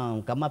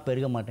ஏன் கம்மா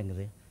பெருக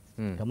மாட்டேங்குது?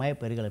 கம்மாயே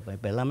பெருகலை.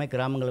 இப்போ எல்லாமே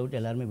கிராமங்களை விட்டு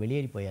எல்லாருமே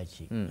வெளியேறி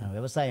போயாச்சு.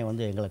 விவசாயம்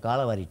வந்து எங்களை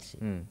காலவாரிடுச்சு.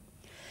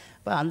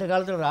 இப்போ அந்த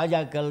காலத்தில்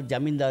ராஜாக்கள்,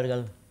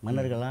 ஜமீன்தார்கள்,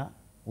 மன்னர்கள்லாம்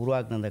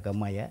உருவாக்குன அந்த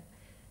கம்மாயை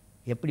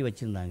எப்படி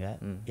வச்சுருந்தாங்க,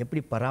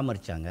 எப்படி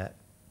பராமரித்தாங்க,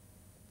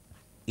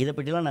 இதை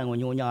பற்றிலாம் நாங்கள்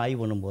கொஞ்சம் கொஞ்சம்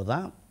ஆய்வு பண்ணும்போது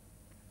தான்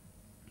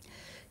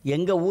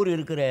எங்கள் ஊர்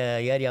இருக்கிற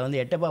ஏரியா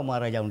வந்து எட்டப்பா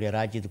மகாராஜாவுடைய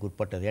ராஜ்யத்துக்கு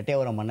உட்பட்டது.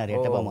 எட்டயபுரம் மன்னர்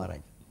எட்டப்பா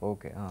மகாராஜா.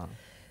 ஓகே.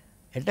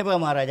 எட்டப்பா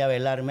மகாராஜாவை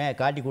எல்லாருமே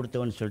காட்டி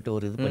கொடுத்தவன்னு சொல்லிட்டு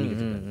ஒரு இது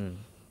பண்ணிக்கிட்டு இருக்காங்க.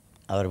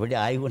 அவரை பற்றி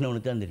ஆய்வு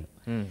பண்ணவனுக்கு தான் தெரியும்.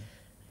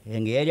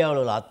 எங்கள் ஏரியாவில்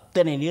உள்ள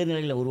அத்தனை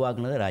நீர்நிலைகளை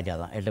உருவாக்குனது ராஜா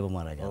தான், எட்டப்பா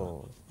மகாராஜா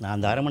தான். நான்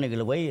அந்த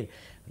அரண்மனைக்குள்ளே போய்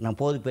நான்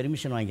போதுக்கு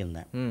பெர்மிஷன்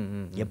வாங்கியிருந்தேன்.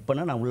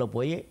 எப்போனா நான் உள்ளே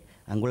போய்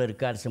அங்குள்ள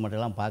ரெக்கார்ட்ஸ்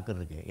மட்டும்லாம்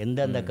பார்க்குறதுக்கு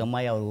எந்தெந்த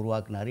கம்மாயை அவர்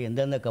உருவாக்குனார்,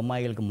 எந்தெந்த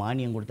கம்மாய்களுக்கு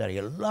மானியம் கொடுத்தாரு,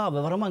 எல்லா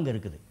விவரமும் அங்கே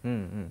இருக்குது.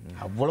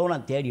 அவ்வளோ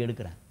நான் தேடி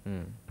எடுக்கிறேன்,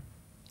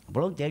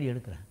 அவ்வளோ தேடி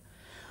எடுக்கிறேன்.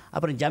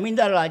 அப்புறம்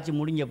ஜமீன்தார்கள் ஆட்சி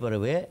முடிஞ்ச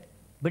பிறகு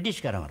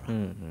பிரிட்டிஷ்காரன் வர்றான்.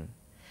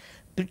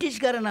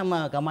 பிரிட்டிஷ்காரன் நம்ம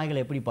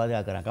கம்மாய்களை எப்படி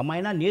பாதுகாக்கிறான்,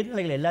 கம்மாய்னா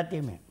நீர்நிலைகள்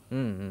எல்லாத்தையுமே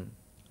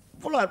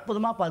இவ்வளோ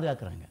அற்புதமாக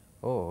பாதுகாக்கிறாங்க.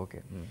 ஓகே.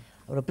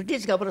 அப்புறம்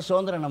பிரிட்டிஷ்க்கு அப்புறம்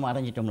சுதந்திரம் நம்ம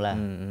அடைஞ்சிட்டோம்ல,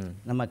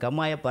 நம்ம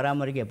கம்மாயை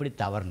பராமரிக்க எப்படி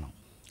தவறணும்,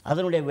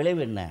 அதனுடைய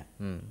விளைவு என்ன,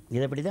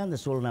 இதை பற்றி தான் அந்த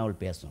சூழ்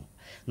நாவல் பேசும்.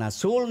 நான்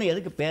சூழ்னு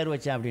எதுக்கு பேர்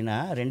வச்சேன் அப்படின்னா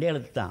 2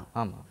 எழுத்து தான்.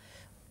 ஆமாம்.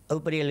 அது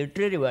பெரிய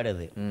லிட்ரரி வேர்டு,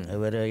 அது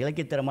ஒரு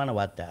இலக்கியத்தரமான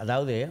வார்த்தை.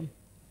 அதாவது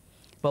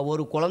இப்போ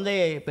ஒரு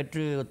குழந்தையை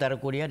பெற்று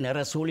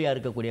தரக்கூடிய சூழியாக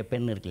இருக்கக்கூடிய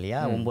பெண் இருக்கு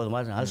இல்லையா, 9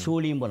 மாதம், அது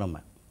சூழியும் நம்ம.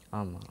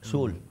 ஆமாம்.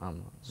 சூழ்.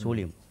 ஆமாம்,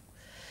 சூழியும்.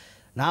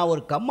 நான்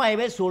ஒரு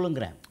கம்மாயவே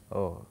சூழுங்கிறேன்.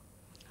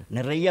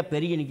 நிறைய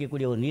பெருகி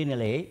நிற்கக்கூடிய ஒரு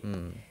நீர்நிலையை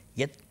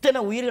எத்தனை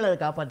உயிர்கள் அதை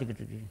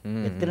காப்பாற்றிக்கிட்டு இருக்கு,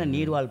 எத்தனை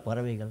நீர்வாழ்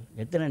பறவைகள்,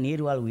 எத்தனை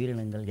நீர்வாழ்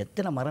உயிரினங்கள்,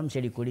 எத்தனை மரம்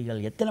செடி கொடிகள்,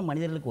 எத்தனை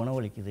மனிதர்களுக்கு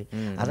உணவளிக்குது.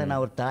 அதை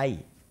நான் ஒரு தாய்,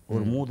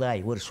 ஒரு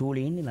மூதாய், ஒரு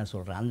சூழின்னு நான்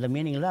சொல்கிறேன். அந்த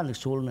மீனிங்கில் தான் அந்த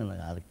சூழ்னு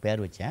அதுக்கு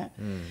பேர் வச்சேன்.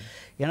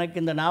 எனக்கு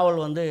இந்த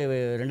நாவல் வந்து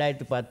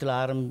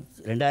 2010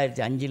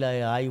 2005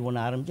 ஆய்வு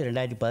ஒன்று ஆரம்பித்து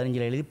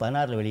 2015 எழுதி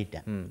 16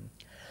 வெளியிட்டேன்.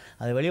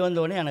 அது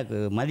வெளிவந்தோடனே எனக்கு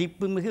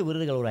மதிப்புமிகு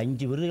விருதுகள் ஒரு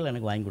 5 விருதுகள்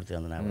எனக்கு வாங்கி கொடுத்தது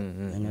அந்த நாவல்.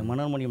 எங்கள்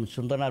மனோன்மணியம்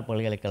சுந்தரனார்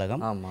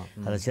பல்கலைக்கழகம்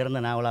அதை சிறந்த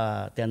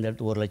நாவலாக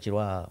தேர்ந்தெடுத்து 1 லட்ச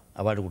ரூபா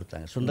அவார்டு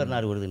கொடுத்தாங்க.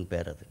 சுந்தரனார் விருதுன்னு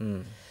பேர் அது.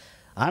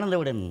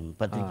 ஆனந்தவிடன்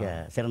பத்திரிக்கை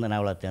சிறந்த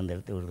நாவலாக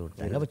தேர்ந்தெடுத்து விருது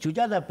கொடுத்தாங்க. அப்போ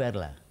சுஜாதா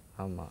பேரில்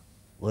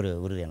ஒரு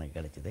விருது எனக்கு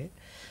கிடைச்சிது.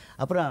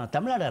 அப்புறம்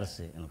தமிழ்நாடு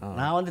அரசு,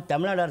 நான் வந்து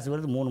தமிழ்நாடு அரசு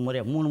விருது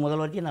 3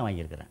 முதல் வரைக்கும் நான்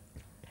வாங்கியிருக்கிறேன்.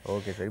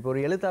 Okay sir. இப்போ ஒரு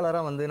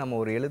எழுத்தாளராக வந்து நம்ம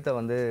ஒரு எழுத்தை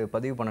வந்து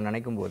பதிவு பண்ண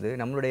நினைக்கும் போது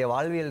நம்மளுடைய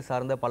வாழ்வியல்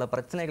சார்ந்த பல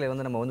பிரச்சனைகளை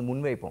வந்து நம்ம வந்து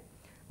முன்வைப்போம்.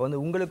 இப்போ வந்து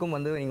உங்களுக்கும்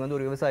வந்து நீங்கள் வந்து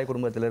ஒரு விவசாய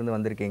குடும்பத்திலேருந்து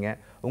வந்திருக்கீங்க,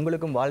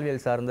 உங்களுக்கும்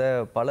வாழ்வியல் சார்ந்த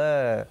பல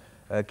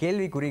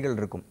கேள்விக்குறிகள்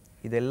இருக்கும்.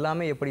 இது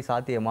எல்லாமே எப்படி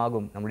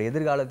சாத்தியமாகும், நம்முடைய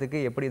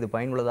எதிர்காலத்துக்கு எப்படி இது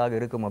பயனுள்ளதாக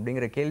இருக்கும்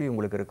அப்படிங்கிற கேள்வி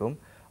உங்களுக்கு இருக்கும்.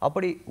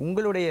 அப்படி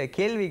உங்களுடைய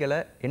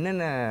கேள்விகளை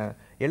என்னென்ன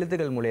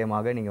எழுத்துக்கள்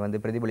மூலியமாக நீங்கள்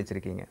வந்து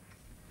பிரதிபலிச்சிருக்கீங்க?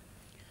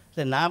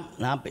 இல்லை,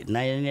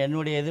 நான்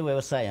என்னுடைய இது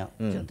விவசாயம்.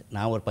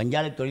 நான் ஒரு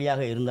பஞ்சாலை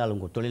தொழிலாளியாக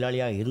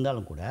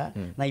இருந்தாலும் கூட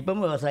நான்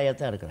இப்பவும்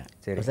விவசாயத்தான் இருக்கிறேன்,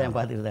 விவசாயம்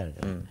பார்த்துட்டு தான்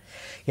இருக்கிறேன்.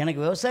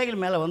 எனக்கு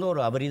விவசாயிகள் மேலே வந்து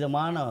ஒரு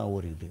அபரிதமான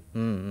ஒரு இது.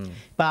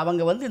 இப்போ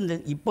அவங்க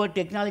வந்து இப்போ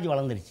டெக்னாலஜி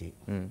வளர்ந்துருச்சு,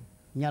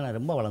 விஞ்ஞானம்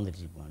ரொம்ப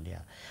வளர்ந்துருச்சு இப்போ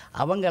இல்லையா.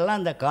 அவங்கெல்லாம்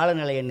அந்த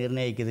காலநிலையை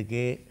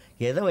நிர்ணயிக்கிறதுக்கு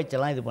எதை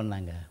வச்செல்லாம் இது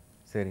பண்ணாங்க.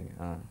 சரிங்க.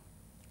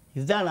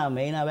 இதுதான் நான்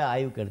மெயினாகவே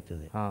ஆய்வுக்கு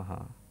எடுத்தது.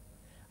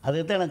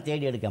 அதுக்கு தான் நான்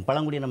தேடி எடுக்கேன்.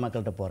 பழங்குடியின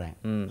மக்கள்கிட்ட போகிறேன்,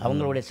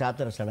 அவங்களுடைய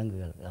சாத்திர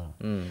சடங்குகள்.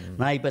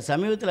 நான் இப்போ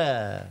சமீபத்தில்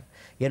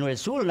என்னுடைய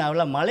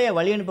சூழ்நாவில் மழையை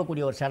வழி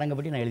அனுப்பக்கூடிய ஒரு சடங்கை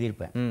பற்றி நான்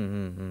எழுதியிருப்பேன்.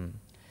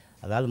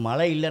 அதாவது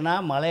மழை இல்லைன்னா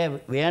மழையை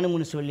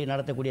வேணும்னு சொல்லி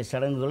நடத்தக்கூடிய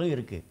சடங்குகளும்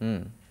இருக்குது,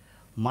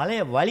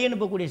 மழையை வழி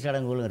அனுப்பக்கூடிய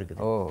சடங்குகளும்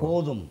இருக்குது.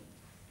 போதும்,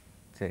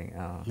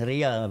 சரிங்க,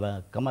 நிறையா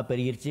கம்மா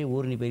பெருகிருச்சு,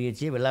 ஊரணி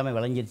பெருகிருச்சு, வெள்ளாமை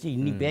விளைஞ்சிருச்சு,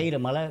 இன்னி பெய்கிற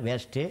மழை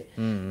வேஸ்ட்டு,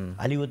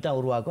 அழிவு தான்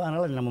உருவாக்கும்,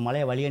 அதனால் நம்ம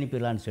மழையை வழி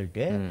அனுப்பிடலான்னு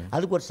சொல்லிட்டு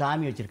அதுக்கு ஒரு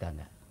சாமி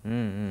வச்சுருக்காங்க.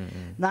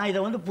 நான் இதை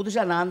வந்து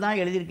புதுசாக நான் தான்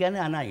எழுதியிருக்கேன்னு,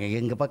 ஆனால்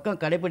எங்கள் பக்கம்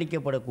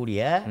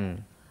கடைப்பிடிக்கப்படக்கூடிய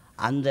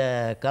அந்த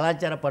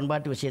கலாச்சார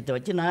பண்பாட்டு விஷயத்தை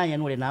வச்சு நான்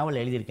என்னுடைய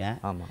நாவல் எழுதியிருக்கேன்.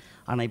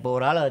 ஆனால் இப்போ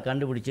ஒரு ஆள் அதை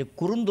கண்டுபிடிச்சி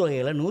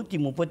குறுந்தொகையில்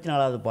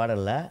 134வது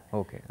பாடலில்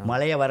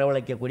மழையை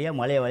வரவழைக்கக்கூடிய,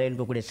 மழையை வழி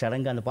அனுப்பக்கூடிய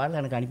சடங்கு அந்த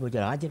பாடலை எனக்கு அனுப்பி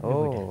வச்சார்.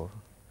 ஆச்சரியம்,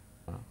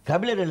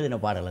 கபிலர் எழுதின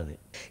பாடல் அது.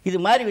 இது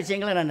மாதிரி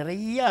விஷயங்களை நான்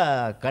நிறையா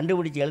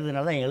கண்டுபிடிச்சி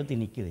எழுதுனால தான் என்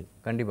எழுத்து நிற்குது.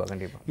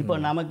 கண்டிப்பாக.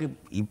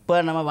 இப்போ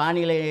நம்ம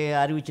வானிலை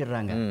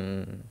அறிவிச்சிடுறாங்க,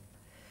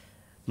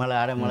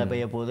 மழை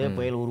பெய்ய போகுது,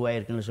 புயல்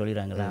உருவாயிருக்குன்னு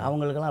சொல்லிடுறாங்களா.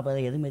 அவங்களுக்கெல்லாம் அப்போ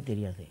எதுவுமே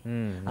தெரியாது.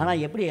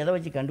 ஆனால் எப்படி எதை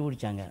வச்சு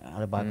கண்டுபிடிச்சாங்க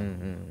அதை பார்க்கணும்.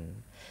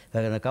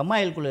 அந்த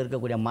கம்மாயிலுக்குள்ளே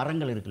இருக்கக்கூடிய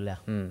மரங்கள் இருக்குல்ல,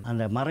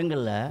 அந்த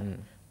மரங்களில்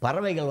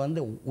பறவைகள்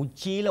வந்து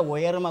உச்சியில்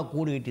உயரமாக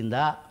கூடிக்கிட்டு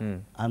இருந்தால்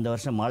அந்த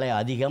வருஷம் மழை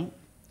அதிகம்,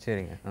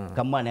 சரிங்க,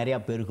 கம்மா நிறையா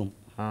பெருகும்.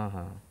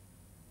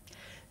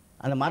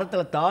 அந்த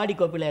மரத்தில் தாடி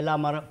கோப்பில் எல்லா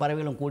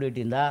பறவைகளும் கூடிட்டு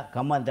இருந்தால்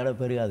கம்மா அந்த தடவை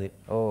பெருகாது,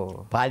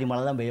 பாதி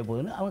மழை தான் பெய்ய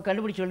போகுதுன்னு அவங்க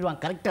கண்டுபிடிச்சி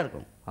சொல்லுவாங்க. கரெக்டாக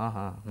இருக்கும்,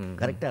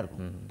 கரெக்டாக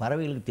இருக்கும்,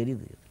 பறவைகளுக்கு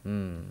தெரியுது.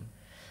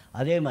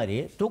 அதே மாதிரி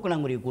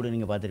தூக்கணாங்குருவி கூடு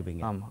நீங்கள்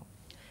பார்த்துருப்பீங்க.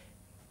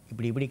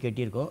 இப்படி இப்படி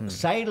கட்டியிருக்கோம்,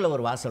 சைடில்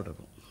ஒரு வாசல்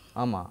இருக்கும்.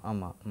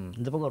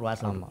 இந்த பக்கம் ஒரு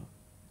வாசல்.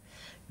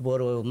 இப்போ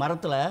ஒரு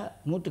மரத்தில்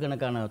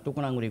 100கணக்கான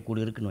தூக்கணாங்குருவி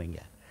கூடு இருக்குன்னு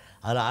வைங்க,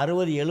 அதில்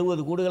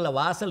 60-70 கூடுகளில்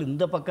வாசல்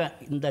இந்த பக்கம்,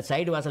 இந்த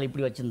சைடு வாசல்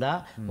இப்படி வச்சுருந்தா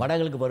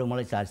வடகிழக்கு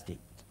பருவமழை ஜாஸ்தி.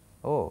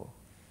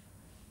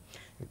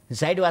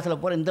 சைடு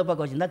வாசலில் போகிற இந்த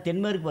பக்கம் வச்சுருந்தா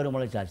தென்மேற்கு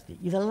பருவமழை ஜாஸ்தி.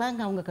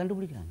 இதெல்லாம் அவங்க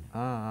கண்டுபிடிக்கிறாங்க.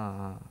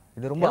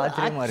 இது ரொம்ப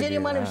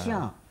ஆச்சரியமான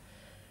விஷயம்.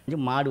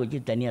 மாடு வச்சு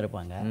தண்ணி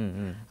இறப்பாங்க,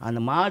 அந்த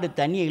மாடு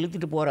தண்ணியை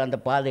இழுத்துட்டு போகிற அந்த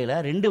பாதையில்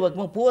 2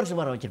 பக்கமும் போர்ஸ்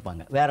மரம்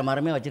வச்சுருப்பாங்க, வேறு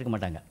மரமே வச்சுருக்க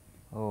மாட்டாங்க.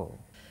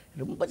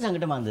 ரொம்ப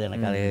சங்கடமாக இருந்தது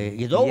எனக்கு. அது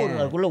ஏதோ ஒரு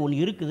அதுக்குள்ளே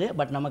ஒன்று இருக்குது,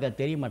 பட் நமக்கு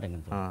அது தெரிய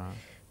மாட்டேங்குது.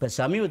 இப்போ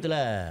சமீபத்தில்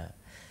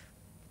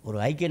ஒரு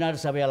ஐக்கிய நாடு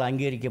சபையால்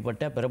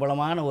அங்கீகரிக்கப்பட்ட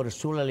பிரபலமான ஒரு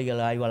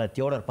சூழலியல் ஆய்வாளர்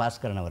தியோடர்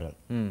பாஸ்கரன் அவர்கள்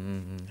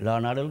எல்லா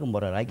நாடுகளுக்கும்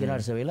போகிறார். ஐக்கிய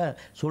நாடு சபையில்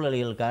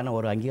சூழலியலுக்கான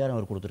ஒரு அங்கீகாரம்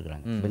அவர்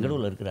கொடுத்துருக்குறாங்க,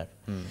 பெங்களூரில் இருக்கிறார்.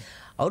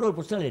 அவர் ஒரு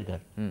புத்தகம்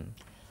எழுதியிருக்கார்,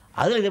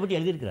 அதில் இதை பற்றி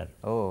எழுதியிருக்கிறார்.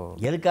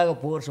 எதுக்காக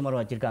போர்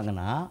சுமரம்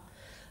வச்சுருக்காங்கன்னா,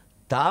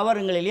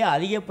 தாவரங்களிலேயே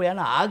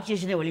அதிகப்படியான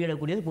ஆக்சிஜனை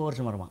வெளியிடக்கூடியது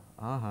பூவரச மரமா.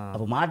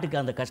 அப்போ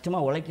மாட்டுக்கு அந்த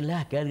கஷ்டமாக உழைக்கல,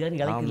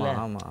 கேதுகான்னு கிடைக்கல.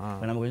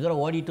 இப்போ நம்ம கொஞ்சம்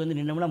தூரம் ஓடிட்டு வந்து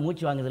நின்னோம்னா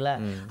மூச்சு வாங்குதில்ல,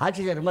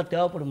 ஆக்சிஜன் ரொம்ப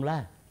தேவைப்படும்ல,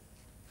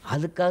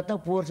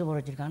 அதுக்காகத்தான் பூவரச மரம்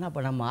வச்சுருக்காங்க.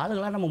 அப்போ நம்ம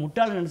ஆளுங்களாம் நம்ம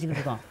முட்டாள நினச்சிக்கிட்டு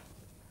இருக்கோம்.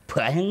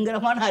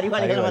 பயங்கரமான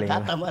அறிவாளிகள் நம்ம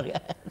தாத்தா மாதிரி.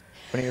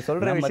 நீங்கள்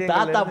சொல்கிற நம்ம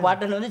தாத்தா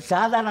பாட்டன் வந்து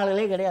சாதாரண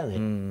ஆளுகளே கிடையாது.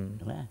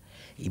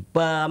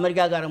 இப்போ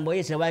அமெரிக்காக்காரன்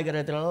போய் செவ்வாய்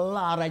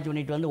கிரகத்துலலாம் ஆராய்ச்சி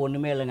பண்ணிட்டு வந்து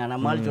ஒன்றுமே இல்லைங்க,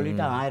 நம்மளால்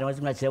சொல்லிட்டு 1000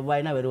 வருஷம் நான்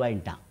செவ்வாய்னா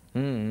வெறுவாயின்ட்டான்.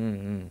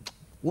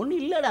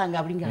 ஒன்றும் இல்லைடா அங்கே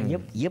அப்படிங்கிறாங்க.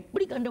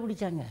 எப்படி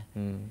கண்டுபிடிச்சாங்க?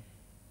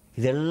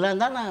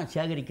 இதெல்லாம் தான் நான்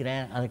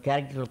சேகரிக்கிறேன், அதை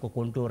கேரக்டருக்கு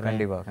கொண்டு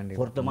வர்றேன்,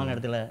 பொருத்தமான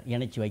இடத்துல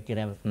இணைச்சி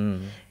வைக்கிறேன்.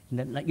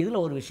 இந்த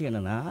இதில் ஒரு விஷயம்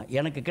என்னென்னா,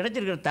 எனக்கு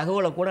கிடைச்சிருக்கிற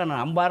தகவலை கூட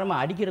நான்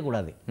அம்பாரமாக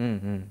அடிக்கிடக்கூடாது,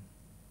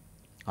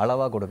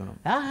 அளவாக கொடுக்கணும்.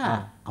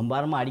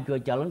 அம்பாரமாக அடிக்க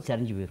வச்சாலும்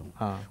சரிஞ்சு போயிடும்,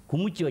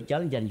 குமிச்சு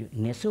வச்சாலும் சரிஞ்சு,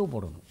 நெசவு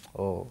போடணும்.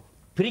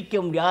 பிரிக்க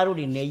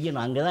முடியாருடைய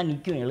நெய்யணும், அங்கே தான்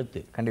நிற்கும் எழுத்து.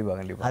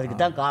 கண்டிப்பாக அதுக்கு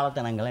தான்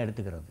காலத்தை நாங்கள்லாம்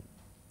எடுத்துக்கிறது.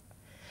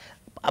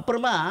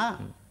 அப்புறமா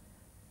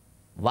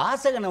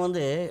வாசகனை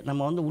வந்து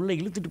நம்ம வந்து உள்ளே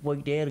இழுத்துட்டு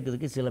போய்கிட்டே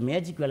இருக்கிறதுக்கு சில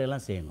மேஜிக்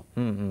வேலையெல்லாம் செய்யணும்.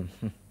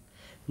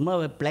 சும்மா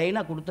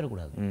பிளைனாக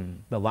கொடுத்துடக்கூடாது.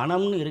 இப்போ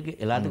வனம்னு இருக்குது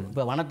எல்லாத்துக்கும்.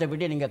 இப்போ வனத்தை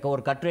பற்றி நீங்கள்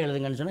ஒரு கட்டுரை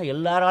எழுதுங்கன்னு சொன்னால்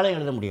எல்லாராலையும்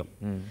எழுத முடியும்.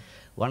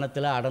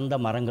 வனத்தில் அடர்ந்த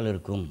மரங்கள்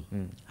இருக்கும்,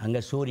 அங்கே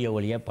சூரிய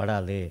ஒளியே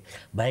படாது,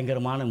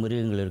 பயங்கரமான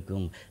மிருகங்கள்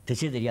இருக்கும்,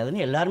 திசை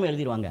தெரியாதுன்னு எல்லாருமே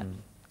எழுதிடுவாங்க.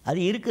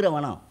 அது இருக்கிற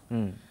வனம்.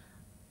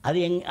 அது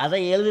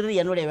அதை எழுதுறது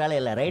என்னுடைய வேலை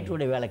இல்லை,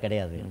 ரைட்டருடைய வேலை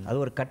கிடையாது, அது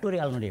ஒரு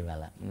கட்டுரையாளனுடைய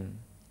வேலை.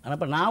 ஆனால்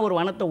இப்போ நான் ஒரு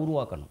வனத்தை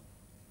உருவாக்கணும்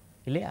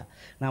இல்லையா?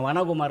 நான்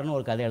வனகுமார்னு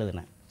ஒரு கதை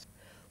எழுதினேன்.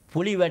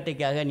 புலி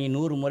வேட்டைக்காக நீ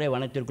 100 முறை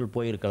வனத்திற்குள்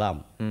போயிருக்கலாம்,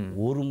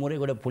 ஒரு முறை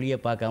கூட புலியை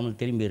பார்க்காமல்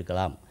திரும்பி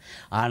இருக்கலாம்,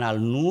 ஆனால்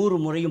 100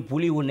 முறையும்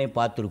புலி உன்னை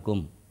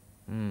பார்த்துருக்கும்,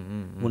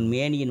 உன்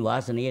மேனியின்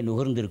வாசனையே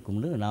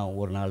நுகர்ந்திருக்கும்னு நான்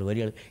ஒரு 4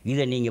 வரி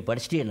இதை நீங்கள்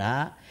படிச்சிட்டீங்கன்னா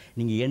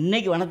நீங்கள்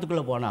என்னைக்கு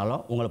வனத்துக்குள்ளே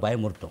போனாலும் உங்களை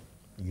பயமுறுத்தும்.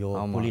 ஐயோ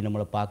புலி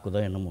நம்மளை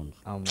பார்க்குதோ என்னமோ.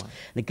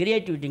 இந்த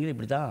கிரியேட்டிவிட்டிங்கிறது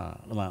இப்படி தான்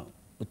நம்ம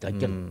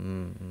வைக்கணும்.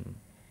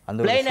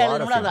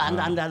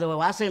 அந்த அந்த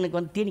வாசகனுக்கு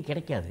வந்து தீனி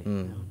கிடைக்காது,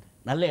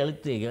 நல்ல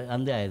எழுத்து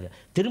அந்த இது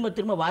திரும்ப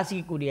திரும்ப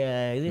வாசிக்கக்கூடிய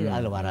இது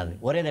அதில் வராது,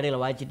 ஒரே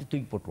தடையில் வாசிச்சுட்டு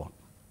தூக்கி போட்டுருவான்.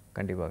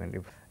 கண்டிப்பாக.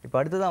 இப்போ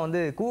அடுத்ததான் வந்து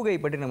கூகை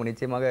பற்றி நம்ம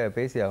நிச்சயமாக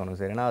பேசி ஆகணும்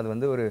சார். ஏன்னா அது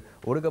வந்து ஒரு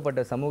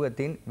ஒடுக்கப்பட்ட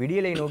சமூகத்தின்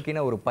விடியலை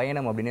நோக்கின ஒரு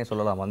பயணம் அப்படின்னே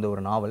சொல்லலாம்.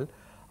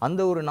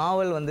 அந்த ஒரு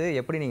நாவல் வந்து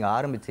எப்படி நீங்கள்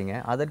ஆரம்பிச்சிங்க,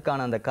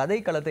 அதற்கான அந்த கதை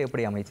களத்தை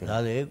எப்படி அமைச்சிங்க?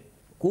 அதாவது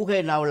கூகை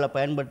நாவலில்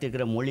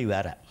பயன்படுத்திக்கிற மொழி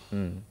வேறு,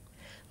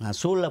 நான்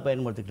சூழலில்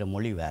பயன்படுத்திக்கிற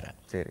மொழி வேறு.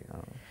 சரி.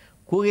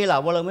 கூகையில்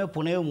அவ்வளவுமே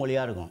புனைவு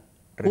மொழியாக இருக்கும்.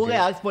 கூகை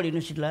ஆக்ஸ்போர்ட்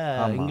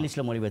யூனிவர்சிட்டியில்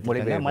இங்கிலீஷில்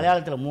மொழிபெயர்த்திருக்காங்க,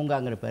 மலையாளத்தில்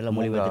மூங்காங்கிற பேரில்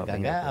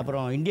மொழிபெயர்த்திருக்காங்க,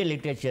 அப்புறம் இந்தியன்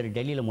லிட்ரேச்சர்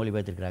டெல்லியில்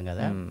மொழிபெயர்த்திருக்காங்க.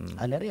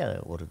 அது நிறைய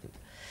வருது.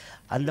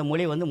 அந்த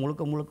மொழி வந்து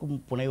முழுக்க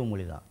புனைவு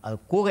மொழி தான். அது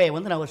கூகையை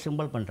வந்து நான் ஒரு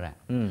சிம்பிள் பண்ணுறேன்.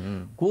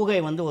 கூகை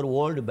வந்து ஒரு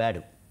ஓல்டு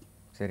பேடு.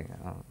 சரிங்க.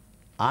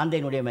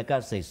 ஆந்தையினுடைய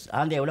மெக்கார் சைஸ்,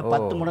 ஆந்தையை விட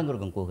 10 மடங்கு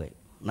இருக்கும் கூகை.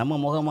 நம்ம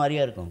முகம்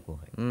மாதிரியாக இருக்கும்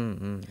கூகை.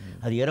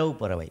 அது இரவு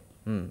பறவை,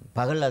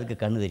 பகலில் அதுக்கு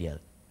கண்ணு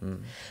தெரியாது.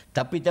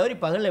 தப்பி தவறி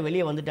பகலில்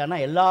வெளியே வந்துட்டான்னா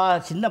எல்லா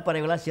சின்ன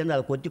பறவைகளாம் சேர்ந்து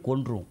அதை கொத்தி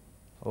கொன்றும்.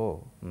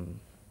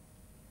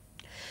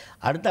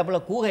 அடுத்தாப்புல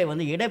கூகை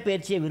வந்து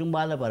இடப்பெயர்ச்சியை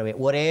விரும்பாத பறவை,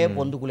 ஒரே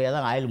பொந்துக்குள்ளேயே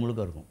தான் ஆயுள்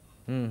முழுக்க இருக்கும்,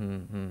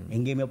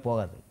 எங்கேயுமே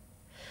போகாது.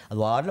 அது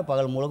வாட்டில்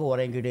பகல் முழுக்க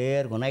உறங்கிக்கிட்டே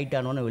இருக்கும். நைட்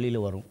ஆனோன்னு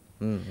வெளியில் வரும்.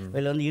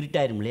 வெளியில் வந்து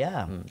இருட்டாயிரும் இல்லையா,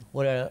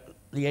 ஒரு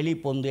எலி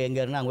பொந்து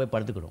எங்கே இருந்தால் அங்கே போய்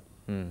படுத்துக்கிடும்.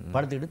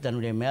 படுத்துக்கிட்டு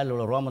தன்னுடைய மேலே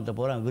உள்ள ரோமத்தை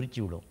பூரா விரிச்சு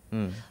விடும்.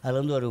 அதில்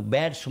வந்து ஒரு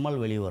பேட் ஸ்மெல்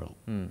வெளியே வரும்.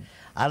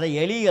 அதை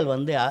எலிகள்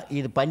வந்து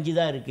இது பஞ்சு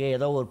தான் இருக்குது,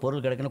 ஏதோ ஒரு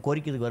பொருள் கிடைக்கணும்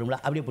கொறிக்கிறதுக்கு வரும்ல,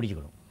 அப்படியே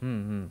பிடிச்சிக்கணும்.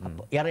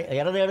 அப்போ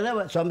இறத எழுத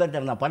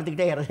சோம்பேறித்தனம் தான்,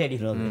 படுத்துக்கிட்டே இறத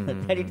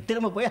அடிக்கணும், தேடிட்டு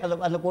திரும்ப போய்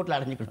அந்த கூட்டில்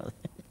அடைஞ்சிக்கணும்.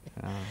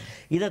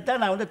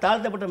 இதைத்தான் நான் வந்து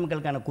தாழ்த்தப்பட்ட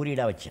மக்களுக்கான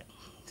குறியீடாக வச்சேன்.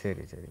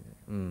 சரி.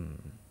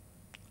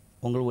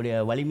 உங்களுடைய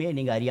வலிமையை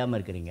நீங்கள் அறியாமல்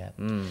இருக்கிறீங்க.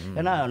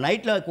 ஏன்னா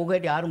நைட்டில்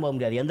கூகைட்டு யாரும் போக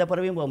முடியாது, எந்த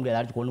பறவையும் போக முடியாது,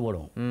 அடுத்து கொண்டு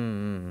போடும்.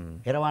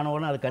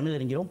 இரவானவுடனே அது கண்ணு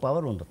தெரிஞ்சிடும்,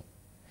 பவர் வந்துடும்.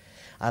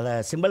 அதை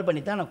சிம்பிள்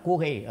பண்ணி தான் நான்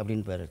கூகை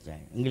அப்படின்னு பேர்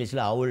வச்சேன்.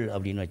 இங்கிலீஷில் அவுள்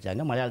அப்படின்னு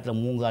வச்சாங்க, மலையாளத்தில்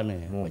மூங்கான்னு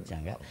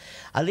வச்சாங்க.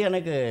 அது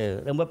எனக்கு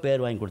ரொம்ப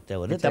பேர் வாங்கி கொடுத்த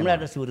ஒரு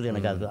தமிழ்நாடு அரசு விருது.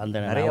 எனக்கு அது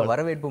அந்த நிறைய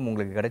வரவேற்பும்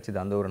உங்களுக்கு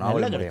கிடைச்சிது அந்த ஒரு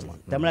நாவல்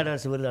கிடையாது. தமிழ்நாடு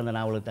அரசு விருது அந்த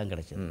நாவலுக்கு தான்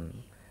கிடைச்சது.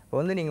 இப்போ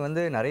வந்து நீங்கள்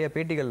வந்து நிறைய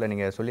பேட்டிகளில்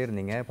நீங்கள்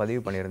சொல்லியிருந்தீங்க, பதிவு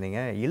பண்ணியிருந்தீங்க,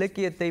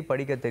 இலக்கியத்தை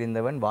படிக்க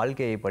தெரிந்தவன்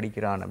வாழ்க்கையை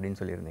படிக்கிறான் அப்படின்னு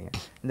சொல்லியிருந்தீங்க.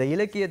 இந்த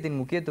இலக்கியத்தின்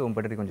முக்கியத்துவம்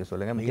பற்றி கொஞ்சம்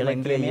சொல்லுங்கள்.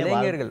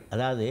 இளைஞர்கள்,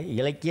 அதாவது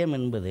இலக்கியம்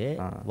என்பது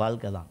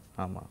வாழ்க்கை தான்.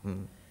 ஆமாம்,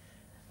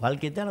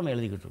 வாழ்க்கையை தான் நம்ம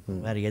எழுதிக்கிட்டு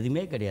இருக்கோம், வேறு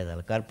எதுவுமே கிடையாது.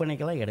 அதில்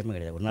கற்பனைக்கெல்லாம் இடமே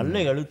கிடையாது. ஒரு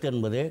நல்ல எழுத்து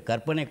என்பது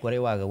கற்பனை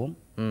குறைவாகவும்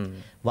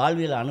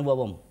வாழ்வியல்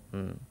அனுபவம்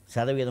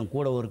சதவீதம்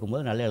கூட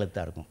இருக்கும்போது நல்ல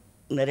எழுத்தாக இருக்கும்.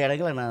 நிறைய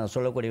இடங்களில் நான்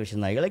சொல்லக்கூடிய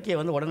விஷயம் தான்.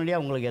 இலக்கியம் வந்து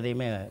உடனடியாக உங்களுக்கு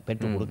எதையுமே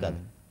பெற்றுக் கொடுக்காது,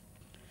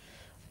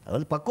 அது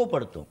வந்து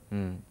பக்குவப்படுத்தும்,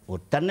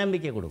 ஒரு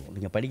தன்னம்பிக்கை கொடுக்கும்.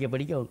 நீங்கள் படிக்க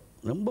படிக்க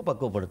ரொம்ப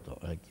பக்குவப்படுத்தும்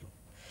இலக்கியம்.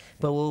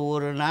 இப்போ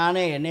ஒரு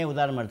நானே என்னையே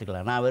உதாரணம்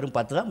எடுத்துக்கலாம். நான் வெறும்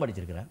 10 தான்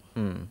படிச்சிருக்கிறேன்,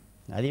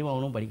 அதிகமாக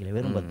ஒன்றும் படிக்கல,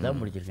 வெறும் 10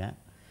 தான் படிச்சிருக்கேன்.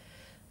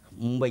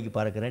 மும்பைக்கு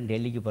பறக்கிறேன்,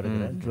 டெல்லிக்கு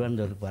பறக்கிறேன்,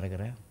 திருவனந்தபுரத்துக்கு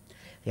பறக்கிறேன்,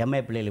 எம்ஏ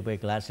பிள்ளைகளுக்கு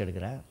போய் கிளாஸ்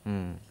எடுக்கிறேன்.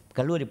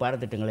 கல்லூரி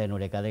பாடத்திட்டங்களில்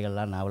என்னுடைய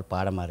கதைகள்லாம் நாவல்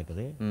பாடமாக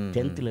இருக்குது,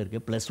 10th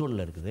இருக்குது, +1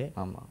 இருக்குது.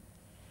 ஆமாம்,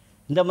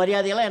 இந்த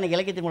மரியாதையெல்லாம் எனக்கு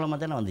இலக்கியத்தின் மூலமாக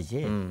தானே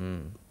வந்துச்சு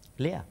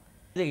இல்லையா?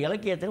 இது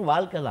இலக்கியத்துக்கு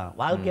வாழ்க்கை தான்.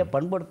 வாழ்க்கையை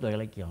பண்படுத்தும்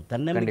இலக்கியம்,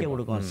 தன்னம்பிக்கை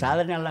கொடுக்கும்,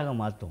 சாதனையாளராக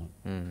மாற்றும்.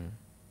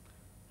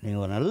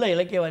 நீங்கள் ஒரு நல்ல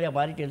இலக்கியவாதியாக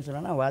மாறிட்டேன்னு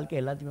சொன்னால் வாழ்க்கை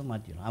எல்லாத்தையுமே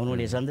மாற்றிடும்,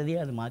 அவனுடைய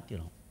சந்ததியை அது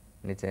மாற்றிடும்.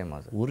 நிச்சயமா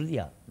சார்.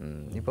 உறுதியாக.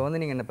 இப்போ வந்து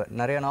நீங்கள் இப்போ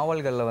நிறைய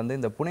நாவல்களில் வந்து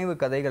இந்த புனைவு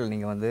கதைகள்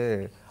நீங்கள் வந்து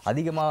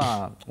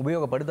அதிகமாக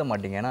உபயோகப்படுத்த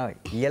மாட்டீங்க. ஏன்னா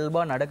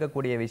இயல்பாக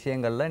நடக்கக்கூடிய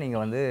விஷயங்களில்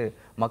நீங்கள் வந்து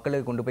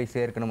மக்களுக்கு கொண்டு போய்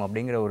சேர்க்கணும்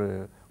அப்படிங்கிற ஒரு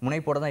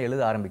முனைப்போடு தான்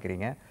எழுத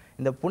ஆரம்பிக்கிறீங்க.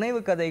 இந்த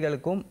புனைவு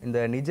கதைகளுக்கும் இந்த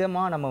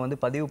நிஜமாக நம்ம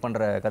வந்து பதிவு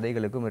பண்ணுற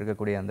கதைகளுக்கும்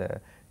இருக்கக்கூடிய அந்த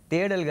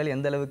தேடல்கள்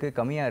எந்த அளவுக்கு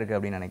கம்மியாக இருக்குது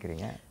அப்படின்னு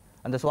நினைக்கிறீங்க?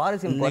 அந்த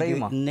சுவாரஸ்யம்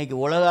குறையுமா? இன்னைக்கு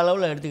உலக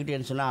அளவில்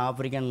எடுத்துக்கிட்டேன்னு சொன்னால்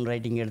ஆப்பிரிக்கன்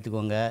ரைட்டிங்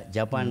எடுத்துக்கோங்க,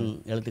 ஜப்பான்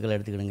எழுத்துக்கள்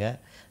எடுத்துக்கிடுங்க,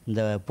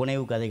 இந்த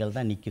புனைவு கதைகள்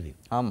தான் நிற்குது.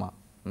 ஆமாம்.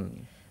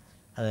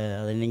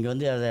 அதை நீங்கள்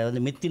வந்து அதை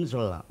வந்து மித்துன்னு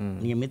சொல்லலாம்.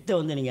 நீங்கள் மித்தை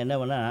வந்து நீங்கள் என்ன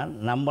பண்ணால்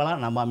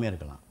நம்பலாம், நம்பாமே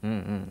இருக்கலாம்.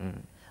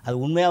 அது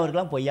உண்மையாகவும்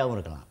இருக்கலாம், பொய்யாகவும்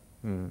இருக்கலாம்.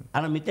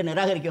 ஆனால் மித்தை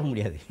நிராகரிக்க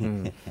முடியாது.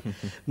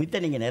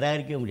 மித்தை நீங்கள்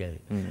நிராகரிக்க முடியாது.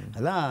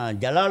 அதான்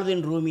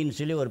ஜலாலுதீன் ரூமின்னு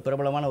சொல்லி ஒரு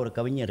பிரபலமான ஒரு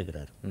கவிஞர்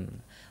இருக்கிறார்.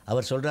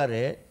 அவர்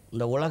சொல்கிறாரு,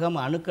 இந்த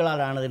உலகம்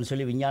அணுக்களால் ஆனதுன்னு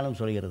சொல்லி விஞ்ஞானம்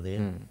சொல்கிறது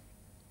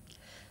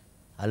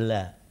அல்ல,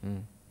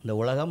 இந்த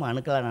உலகம்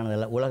அணுக்களால்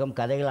ஆனதல்ல, உலகம்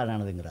கதைகளால்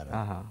ஆனதுங்கிறார்.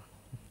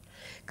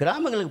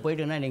 கிராமங்களுக்கு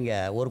போயிட்டுன்னா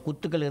நீங்கள் ஒரு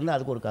குத்துக்கள் இருந்தால்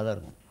அதுக்கு ஒரு கதை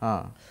இருக்கும்.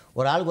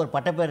 ஒரு ஆளுக்கு ஒரு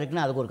பட்டப்பேர்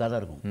இருக்குன்னா அதுக்கு ஒரு கதை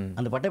இருக்கும்.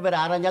 அந்த பட்டப்பேர்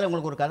ஆராய்ஞ்சாலும்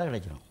உங்களுக்கு ஒரு கதை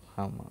கிடைச்சிடும்.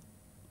 ஆமாம்,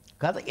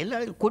 கதை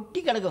எல்லாருக்கும்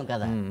கொட்டி கிடக்கும்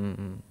கதை.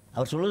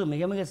 அவர் சொல்வது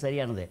மிக மிக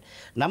சரியானது.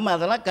 நம்ம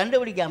அதெல்லாம்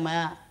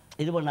கண்டுபிடிக்காமல்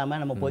இது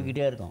பண்ணாமல் நம்ம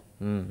போய்கிட்டே இருக்கோம்.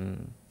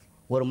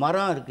 ஒரு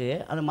மரம்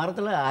இருக்குது, அந்த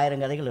மரத்தில்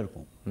 1000 கதைகள்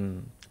இருக்கும்,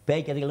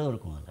 பேய் கதைகளும்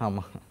இருக்கும்.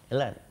 ஆமாம்,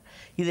 எல்லாம்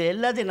இது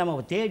எல்லாத்தையும்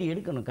நம்ம தேடி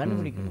எடுக்கணும்,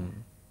 கண்டுபிடிக்கணும்.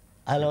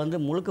 அதில் வந்து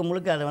முழுக்க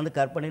முழுக்க அதை வந்து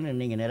கற்பனைன்னு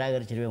நீங்கள்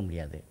நிராகரிச்சிடவே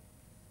முடியாது.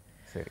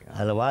 சரி,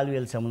 அதில்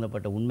வாழ்வியல்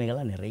சம்மந்தப்பட்ட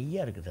உண்மைகள்லாம் நிறையா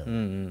இருக்குது.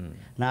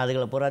 நான்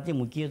அதுகளை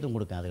பூராத்தையும் முக்கியத்துவம்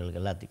கொடுக்கேன்,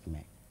 அதுகளுக்கு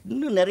எல்லாத்துக்குமே.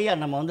 இன்னும் நிறையா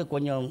நம்ம வந்து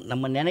கொஞ்சம்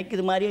நம்ம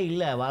நினைக்கிறது மாதிரியே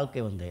இல்லை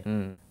வாழ்க்கை வந்து.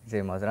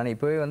 சரிம்மா சார். ஆனால்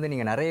இப்போவே வந்து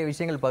நீங்கள் நிறைய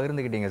விஷயங்கள்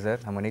பகிர்ந்துக்கிட்டீங்க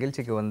சார். நம்ம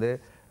நிகழ்ச்சிக்கு வந்து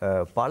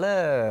பல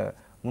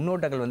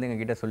முன்னோட்டங்கள் வந்து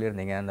எங்ககிட்ட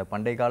சொல்லியிருந்தீங்க. அந்த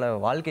பண்டைய கால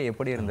வாழ்க்கை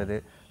எப்படி இருந்தது,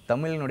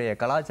 தமிழினுடைய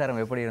கலாச்சாரம்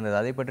எப்படி இருந்தது,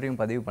 அதை பற்றியும்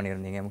பதிவு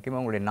பண்ணியிருந்தீங்க.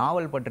 முக்கியமாக உங்களுடைய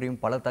நாவல் பற்றியும்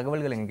பல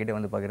தகவல்கள் எங்ககிட்ட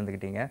வந்து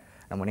பகிர்ந்துக்கிட்டீங்க.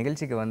 நம்ம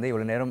நிகழ்ச்சிக்கு வந்து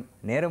இவ்வளோ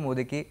நேரம்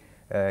ஒதுக்கி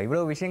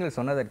இவ்வளோ விஷயங்கள்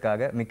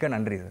சொன்னதற்காக மிக்க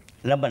நன்றி சார்.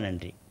 ரொம்ப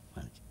நன்றி,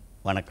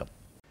 வணக்கம்.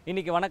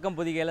 இன்றைக்கி வணக்கம்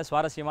பொதிகையில்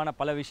சுவாரஸ்யமான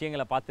பல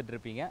விஷயங்களை பார்த்துட்டு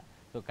இருப்பீங்க.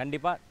 ஸோ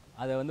கண்டிப்பாக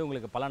அதை வந்து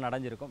உங்களுக்கு பலன்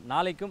அடைஞ்சிருக்கும்.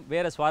 நாளைக்கும்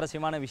வேறு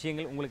சுவாரஸ்யமான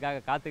விஷயங்கள்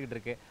உங்களுக்காக காத்துக்கிட்டு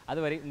இருக்கு.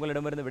 அதுவரை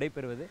உங்களிடமிருந்து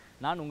விடைபெறுவது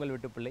நான் உங்கள்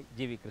வீட்டு பிள்ளை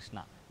ஜிவி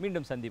கிருஷ்ணா.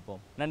 மீண்டும்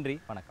சந்திப்போம். நன்றி,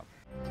 வணக்கம்.